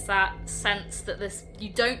again it's that sense that you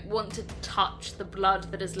don't want to touch the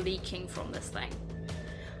blood that is leaking from this thing.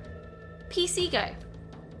 PC, go.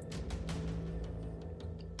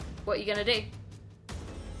 What are you gonna do?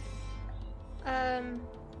 I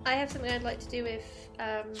have something I'd like to do if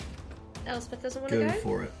Elspeth doesn't want to Go go.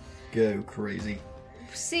 for it. Go crazy.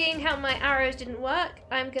 Seeing how my arrows didn't work,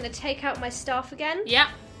 I'm going to take out my staff again.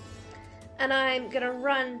 Yeah. And I'm going to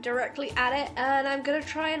run directly at it, and I'm going to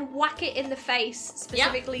try and whack it in the face,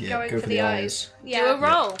 specifically Yeah, going go for the eyes. Do a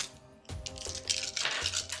roll.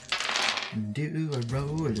 Do a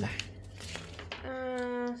roll.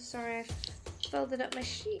 Sorry, I folded up my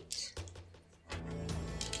sheet.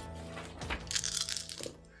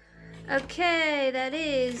 Okay, that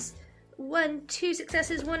is 1, 2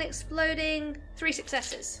 successes, 1 exploding, 3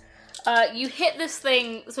 successes. You hit this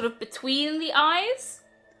thing sort of between the eyes,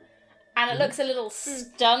 and it looks a little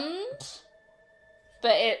stunned,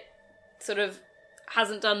 but it sort of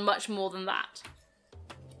hasn't done much more than that.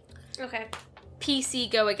 Okay, PC,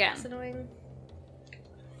 go again. that's annoying.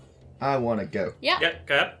 I want to go. Yeah. Yeah,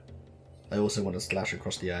 go ahead. I also want to slash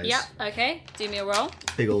across the eyes. Yeah, okay. Do me a roll.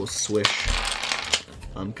 Big old swish.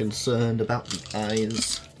 I'm concerned about the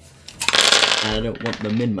eyes. And I don't want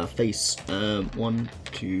them in my face. 1,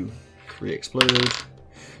 2, 3 explode.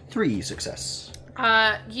 3 success.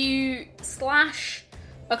 You slash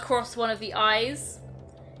across one of the eyes.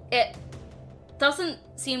 It doesn't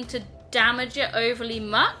seem to damage it overly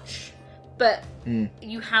much, but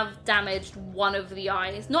you have damaged one of the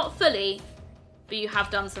eyes. Not fully, but you have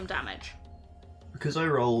done some damage. Because I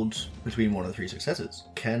rolled between 1 and 3 successes,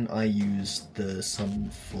 can I use the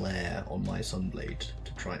sun flare on my sunblade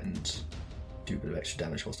to try and do a bit of extra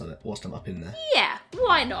damage whilst I'm up in there? Yeah,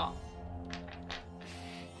 why not?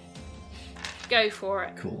 Go for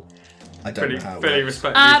it. Cool. I don't know how it Fairly works.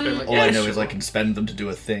 respectful. All I know is I can spend them to do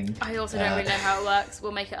a thing. I also don't really know how it works.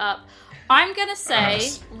 We'll make it up. I'm gonna say,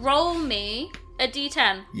 Yes. roll me a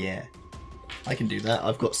d10. Yeah. I can do that.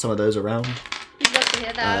 I've got some of those around. I'd love to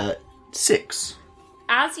hear that. 6.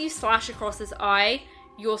 As you slash across his eye,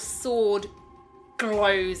 your sword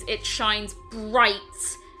glows. It shines bright,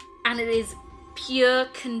 and it is pure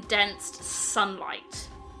condensed sunlight.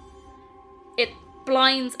 It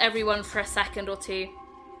blinds everyone for a second or two,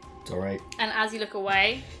 It's alright. and as you look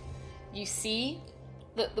away, you see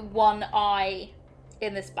that the one eye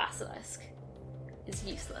in this basilisk is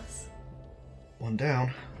useless. 1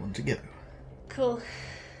 down, 1 to go. Cool.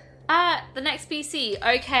 The next PC.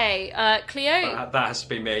 Okay, Cleo. That has to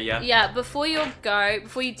be me, yeah. Yeah, before you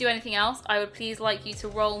do anything else, I would please like you to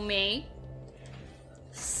roll me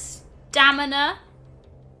stamina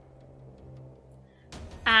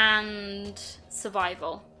and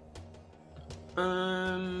survival.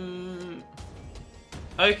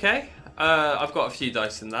 Okay. I've got a few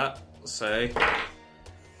dice in that, so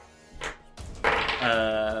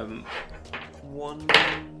 1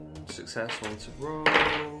 success, 1 to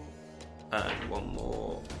roll, and 1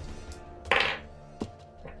 more.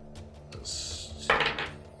 That's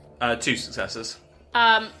 2 successes.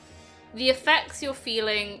 The effects you're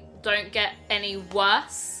feeling don't get any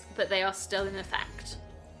worse, but they are still in effect.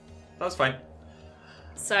 That's fine.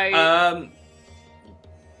 So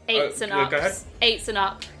eights and go ups. ahead. 8s and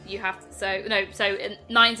up. You have to, so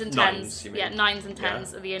 9s and 10s. Nines, you mean? Yeah, 9s and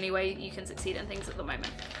 10s Yeah. are the only way you can succeed in things at the moment.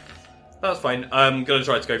 That's fine. I'm gonna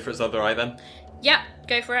try to go for its other eye then. Yeah,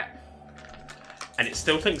 go for it. And it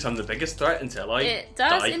still thinks I'm the biggest threat until I It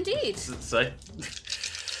does die. indeed. So,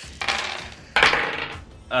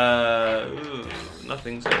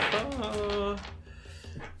 nothing so far.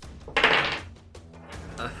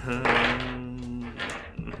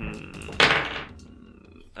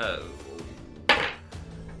 Oh.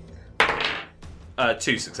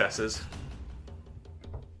 2 successes.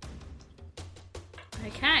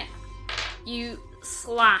 Okay. You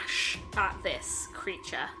slash at this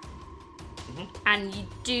creature. And you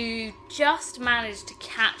do just manage to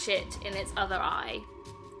catch it in its other eye.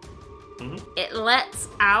 It lets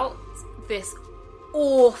out this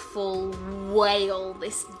awful wail,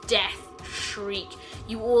 this death shriek.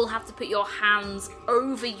 You all have to put your hands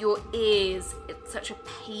over your ears. It's such a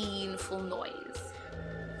painful noise.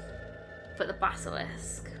 But the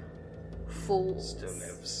basilisk falls Still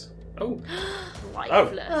lives. Oh.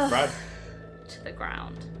 lifeless Right. to the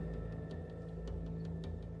ground.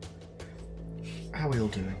 How are we all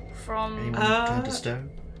doing? From Anyone turned to stone?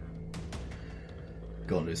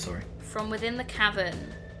 Go on, Lou, sorry. From within the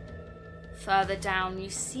cavern, further down, you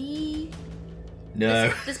see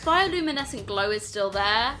No. this bioluminescent glow is still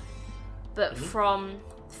there, but from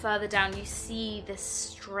further down, you see this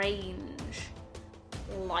strange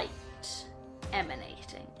light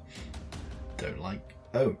emanating. Don't like.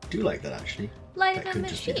 Oh, do like that actually. Like That a could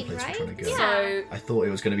just be the machine, place right? we're trying to go. Yeah. So, I thought it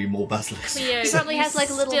was going to be more basilisks. Cleo, Probably you has, like,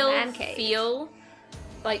 a little still man cave. feel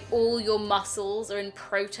like all your muscles are in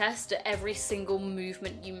protest at every single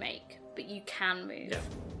movement you make, but you can move. Yeah.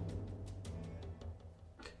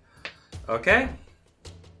 Okay.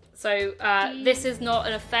 So this is not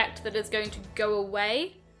an effect that is going to go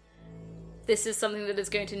away. This is something that is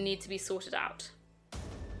going to need to be sorted out.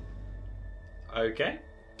 Okay.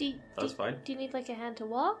 Do That's fine. you need like a hand to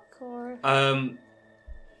walk or?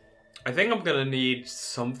 I think I'm gonna need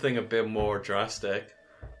something a bit more drastic.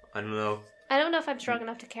 I don't know. I don't know if I'm strong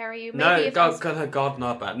enough to carry you. Maybe No, if God,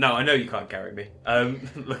 not bad. No, I know you can't carry me.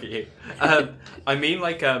 Look at you. I mean,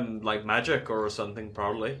 like magic or something,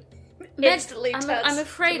 probably. instantly I'm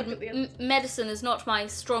afraid to look at the medicine is not my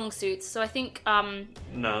strong suit, so I think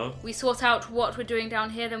No. we sort out what we're doing down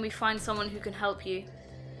here, then we find someone who can help you.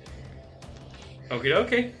 Okie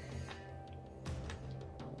dokie.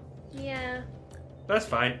 Yeah, That's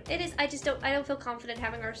fine. it is. I don't feel confident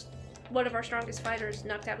having one of our strongest fighters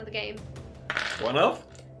knocked out of the game. One off?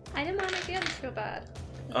 I didn't want to make the others feel bad.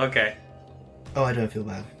 Okay. Oh, I don't feel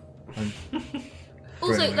bad. I'm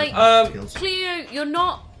Also, growing like, my skills. Cleo, you're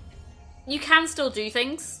not... You can still do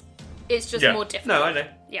things. It's just Yeah. more difficult. No, I know.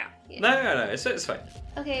 Yeah. No. It's fine.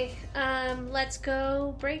 Okay, let's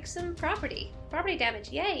go break some property. Property damage,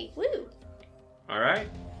 yay, woo! All right.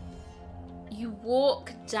 You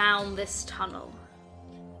walk down this tunnel.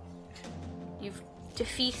 You've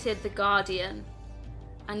defeated the Guardian,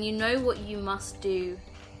 and you know what you must do.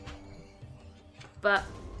 But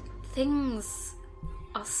things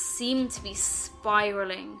seem to be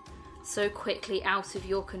spiraling so quickly out of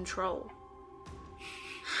your control.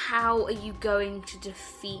 How are you going to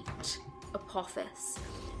defeat Apophis,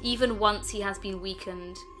 even once he has been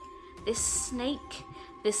weakened? This snake,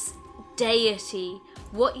 this deity,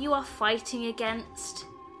 what you are fighting against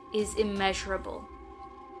is immeasurable.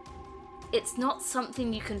 It's not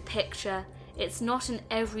something you can picture. It's not an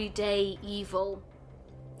everyday evil.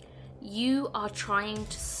 You are trying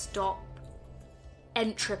to stop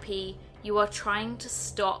entropy. You are trying to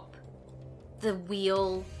stop the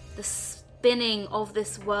wheel, the spinning of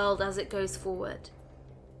this world as it goes forward.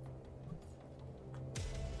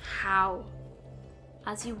 How?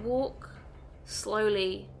 As you walk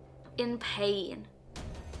slowly, in pain,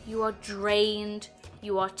 you are drained,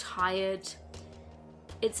 you are tired.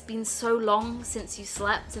 It's been so long since you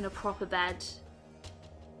slept in a proper bed.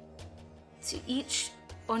 To each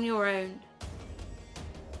on your own.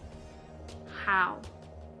 How?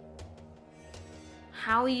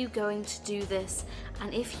 How are you going to do this?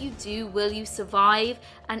 And if you do, will you survive?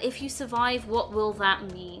 And if you survive, what will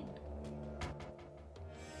that mean?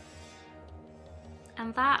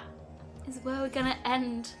 And that is where we're gonna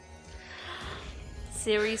end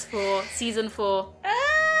Series 4, Season 4.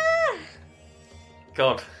 Ah!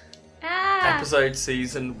 God. Ah! Episode,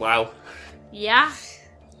 season. Wow. Yeah.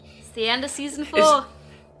 It's the end of Season 4.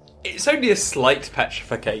 It's only a slight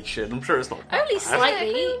petrification. I'm sure it's not bad. Only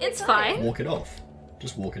slightly. Yeah, It's fine. fine. Walk it off.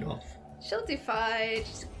 Just walk it off. She'll do fine.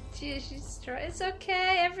 She's trying. It's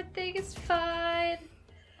okay. Everything is fine.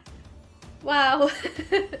 Wow.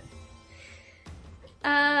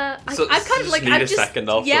 So- I'm kind of just like need I'm a just second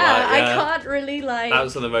after yeah, that, I yeah. can't really like. That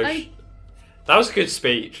was an emotion. That was a good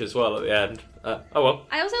speech as well at the end. Oh well.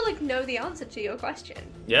 I also like know the answer to your question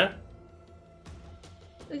Yeah.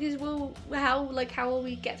 because how will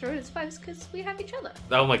we get through this? Because we have each other.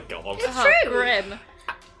 Oh my god. It's Oh, true. grim.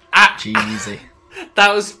 Cheesy.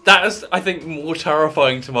 That was I think more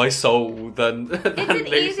terrifying to my soul than It's an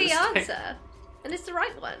Lucy's easy thing. answer, and it's the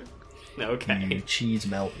right one. Okay. You cheese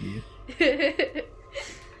melt you.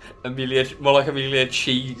 Amelia, more like Amelia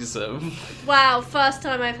Cheese. Wow, first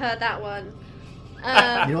time I've heard that one.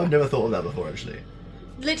 You know, I've never thought of that before, actually.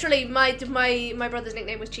 Literally, my brother's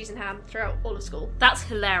nickname was Cheese and Ham throughout all of school. That's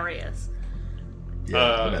hilarious.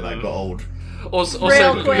 Yeah, I bet that got old. Also,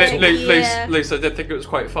 Real quick, yeah. Luce, I did think it was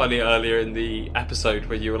quite funny earlier in the episode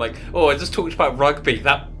when you were like, "Oh, I just talked about rugby.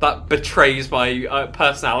 That betrays my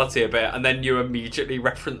personality a bit," and then you immediately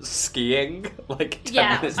reference skiing like 10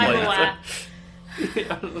 Yeah, minutes I'm later. aware.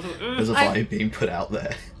 There's a vibe being put out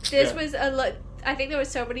there. This Yeah. was a lot. I think there were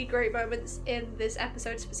so many great moments in this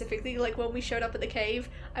episode specifically. Like when we showed up at the cave,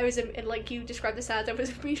 I was in like you described this as I was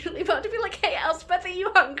immediately about to be like, "Hey, Elspeth, are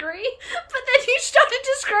you hungry?" But then you started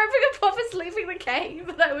describing Apophis leaving the cave,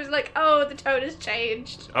 and I was like, "Oh, the tone has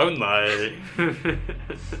changed. Oh no.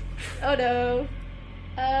 Oh no."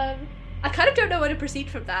 I kind of don't know where to proceed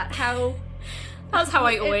from that. How? That's how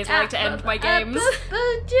I always like to end my games.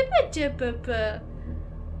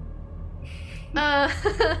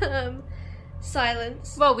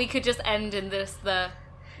 Silence. Well, we could just end in the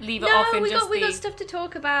leave it No, off in we just got the stuff to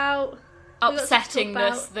talk about. We got stuff to talk upsettingness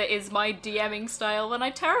about. that is my DMing style when I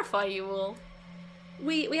terrify you all.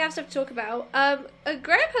 We have stuff to talk about.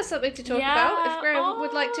 Graham has something to talk Yeah, about. If Graham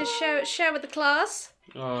would like to share with the class.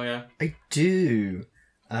 Oh yeah. I do.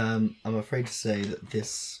 I'm afraid to say that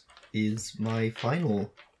this is my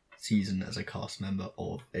final season as a cast member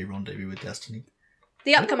of A Rendezvous with Destiny.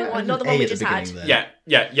 The upcoming one, not the one we just had. There.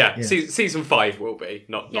 Yeah. Season 5 will be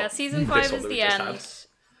not. Yeah, not season this 5 one is that we the just end. had.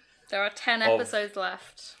 There are 10 Of- episodes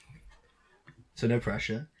left. so no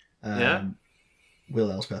pressure.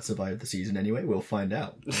 Will Elspeth survive the season anyway? We'll find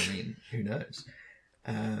out. I mean, who knows?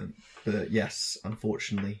 But yes,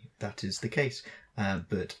 unfortunately, that is the case.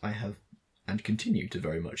 But I have and continue to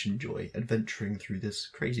very much enjoy adventuring through this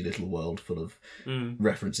crazy little world full of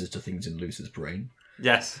references to things in Luce's brain.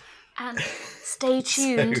 Yes. And stay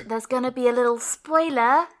tuned, there's going to be a little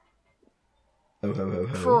spoiler Ho, ho, ho,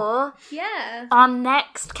 ho. for our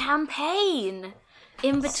next campaign.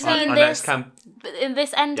 In between in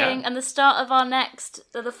this ending and the start of our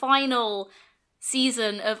the final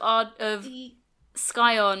season of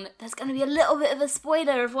Skyon, there's going to be a little bit of a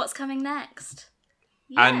spoiler of what's coming next.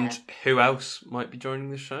 Yeah. And who else might be joining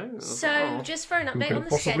the show? So, just for an update on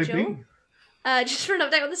the schedule. Just for an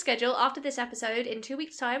update on the schedule, after this episode, in 2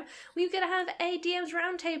 weeks' time, we're going to have a DM's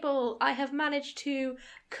roundtable. I have managed to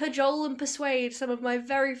cajole and persuade some of my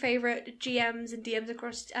very favourite GMs and DMs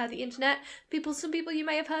across the internet. Some people you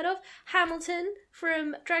may have heard of. Hamilton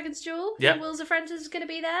from Dragon's Duel, who Will's Apprentice, is going to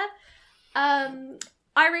be there.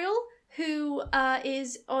 Iriel, who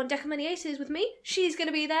is on Decamany Aces with me, she's going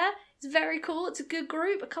to be there. It's very cool. It's a good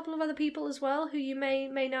group. A couple of other people as well who you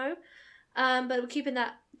may know. But we're keeping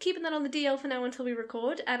that on the DL for now until we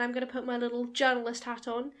record, and I'm going to put my little journalist hat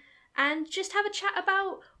on and just have a chat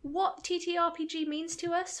about what TTRPG means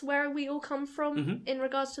to us, where we all come from in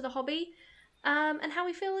regards to the hobby, and how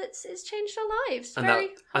we feel it's changed our lives. And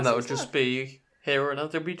that would just be here on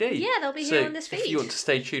LWD. Yeah, they'll be here on this feed. If you want to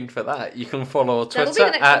stay tuned for that, you can follow our Twitter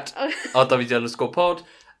at RWD_pod.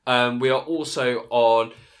 We are also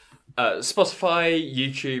on Spotify,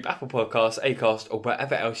 YouTube, Apple Podcasts, Acast, or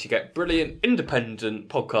wherever else you get brilliant independent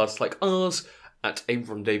podcasts like ours at A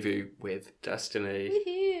Rendezvous with Destiny.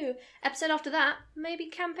 Woohoo! Episode after that, maybe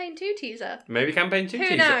Campaign 2 teaser. Maybe Campaign 2 Who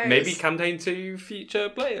teaser. knows? Maybe Campaign 2 future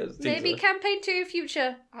players teaser. Maybe Campaign 2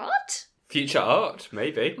 future art? Future art,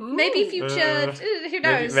 maybe. Ooh. Maybe future... who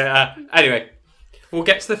knows? Anyway, we'll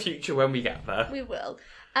get to the future when we get there. We will.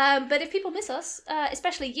 But if people miss us,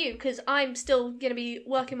 especially you, because I'm still going to be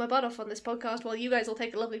working my butt off on this podcast while you guys will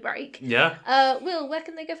take a lovely break. Yeah. Will, where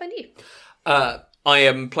can they go find you? I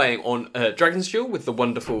am playing on Dragon's Duel with the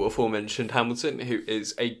wonderful aforementioned Hamilton, who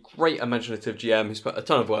is a great imaginative GM who's put a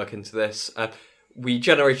ton of work into this. We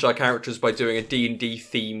generated our characters by doing a D&D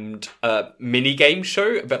themed mini-game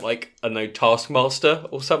show, a bit like, I don't know, Taskmaster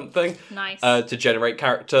or something. Nice. To generate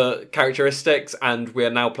characteristics, and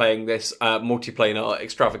we're now playing this multiplanar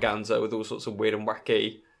extravaganza with all sorts of weird and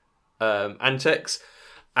wacky antics.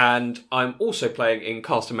 And I'm also playing in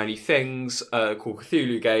Cast of Many Things, called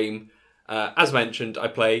Cthulhu game. As mentioned, I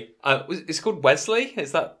play... it's called Wesley?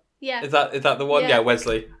 Is that... Yeah. Is that the one? Yeah,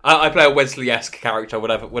 Wesley. I play a Wesley-esque character,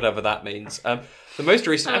 whatever that means. The most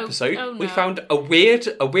recent episode, we found a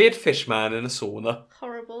weird fish man in a sauna.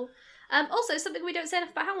 Horrible. Also, something we don't say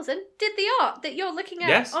enough about Hamilton, did the art that you're looking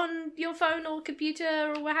at on your phone or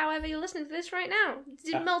computer or however you're listening to this right now.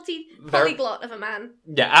 Did multi-polyglot of a man.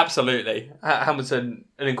 Yeah, absolutely. Hamilton,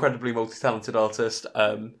 an incredibly multi-talented artist.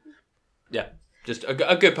 Just a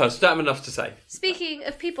good person. Don't have enough to say. Speaking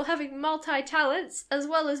of people having multi-talents, as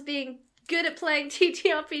well as being good at playing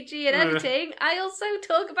TTRPG and editing, I also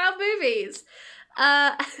talk about movies.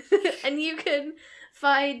 And you can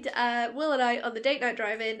find Will and I on the Date Night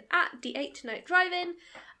Drive-In at the 8 Night Drive-In.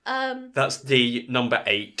 That's the number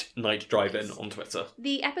 8 Night Drive-In on Twitter.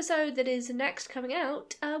 The episode that is next coming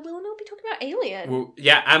out, Will and I will be talking about Alien. Well,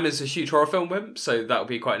 yeah, Am is a huge horror film wimp, so that'll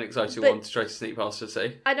be quite an exciting one to try to sneak past to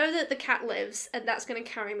see. I know that the cat lives, and that's going to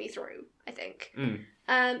carry me through, I think.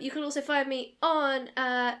 You can also find me on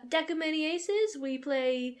Decamany Aces. We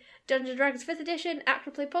play Dungeons & Dragons 5th Edition,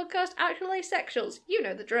 Actual Play Podcast, Actual Play Sexuals. You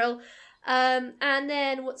know the drill. And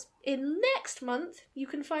then what's in next month, you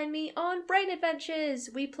can find me on Brain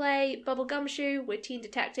Adventures. We play Bubble Gumshoe, we're teen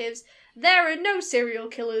detectives. There are no serial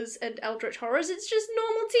killers and eldritch horrors, it's just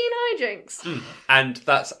normal teen hijinks. And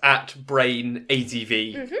that's at Brain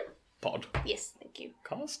ADV pod. Yes, thank you.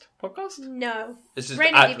 Podcast? No. It's just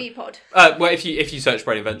Brain ADV pod. Well, if you search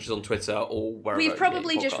Brain Adventures on Twitter or wherever. We've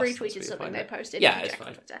probably just retweeted something they posted. Yeah, it's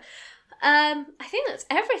fine. I think that's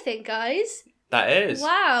everything, guys. That is.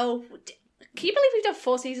 Wow. Can you believe we've done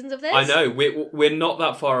 4 seasons of this? I know. We're not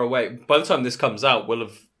that far away. By the time this comes out, we'll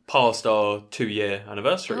have passed our 2-year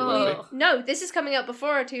anniversary, won't we? No, this is coming out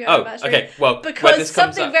before our 2-year anniversary. Okay, well, because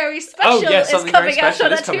something very special is coming out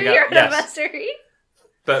on our 2-year anniversary.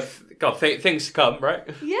 But, God, things to come, right?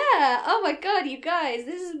 Yeah. Oh my God, you guys.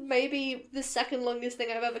 This is maybe the second longest thing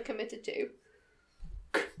I've ever committed to.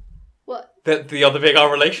 What? The other big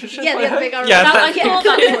our relationship? Yeah, the other big our relationship. I thought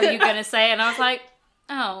that's what you were going to say, and I was like,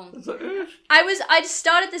 Oh. I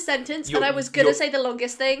started the sentence and I was gonna you're- say the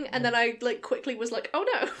longest thing, and then I quickly was like, oh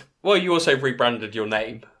no. Well, you also rebranded your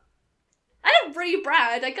name. I didn't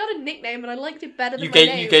rebrand. I got a nickname and I liked it better than You my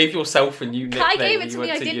name. gave yourself a new nickname. Kai gave it when to you me,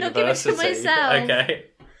 went I did not give it to university. myself. Okay.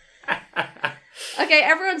 Okay,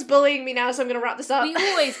 everyone's bullying me now, so I'm gonna wrap this up. We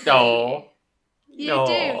always No. You No.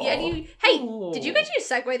 do. Yeah, Hey, did you guys use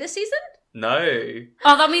Segway this season? No.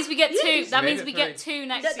 Oh, that means we get Yes. two. That Made means it we through. get two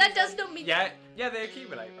next That season. does not mean. Yeah, they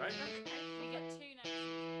accumulate, right? We get two next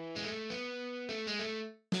season.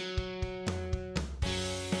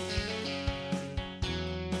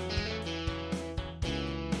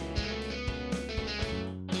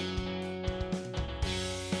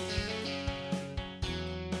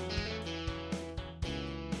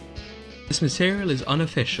 This material is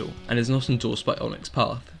unofficial and is not endorsed by Onyx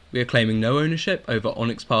Path. We are claiming no ownership over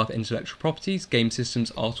Onyx Path intellectual properties, game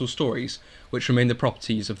systems, art or stories, which remain the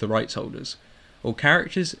properties of the rights holders. All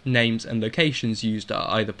characters, names and locations used are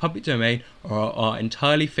either public domain or are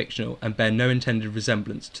entirely fictional and bear no intended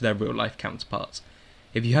resemblance to their real life counterparts.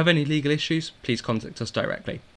 If you have any legal issues, please contact us directly.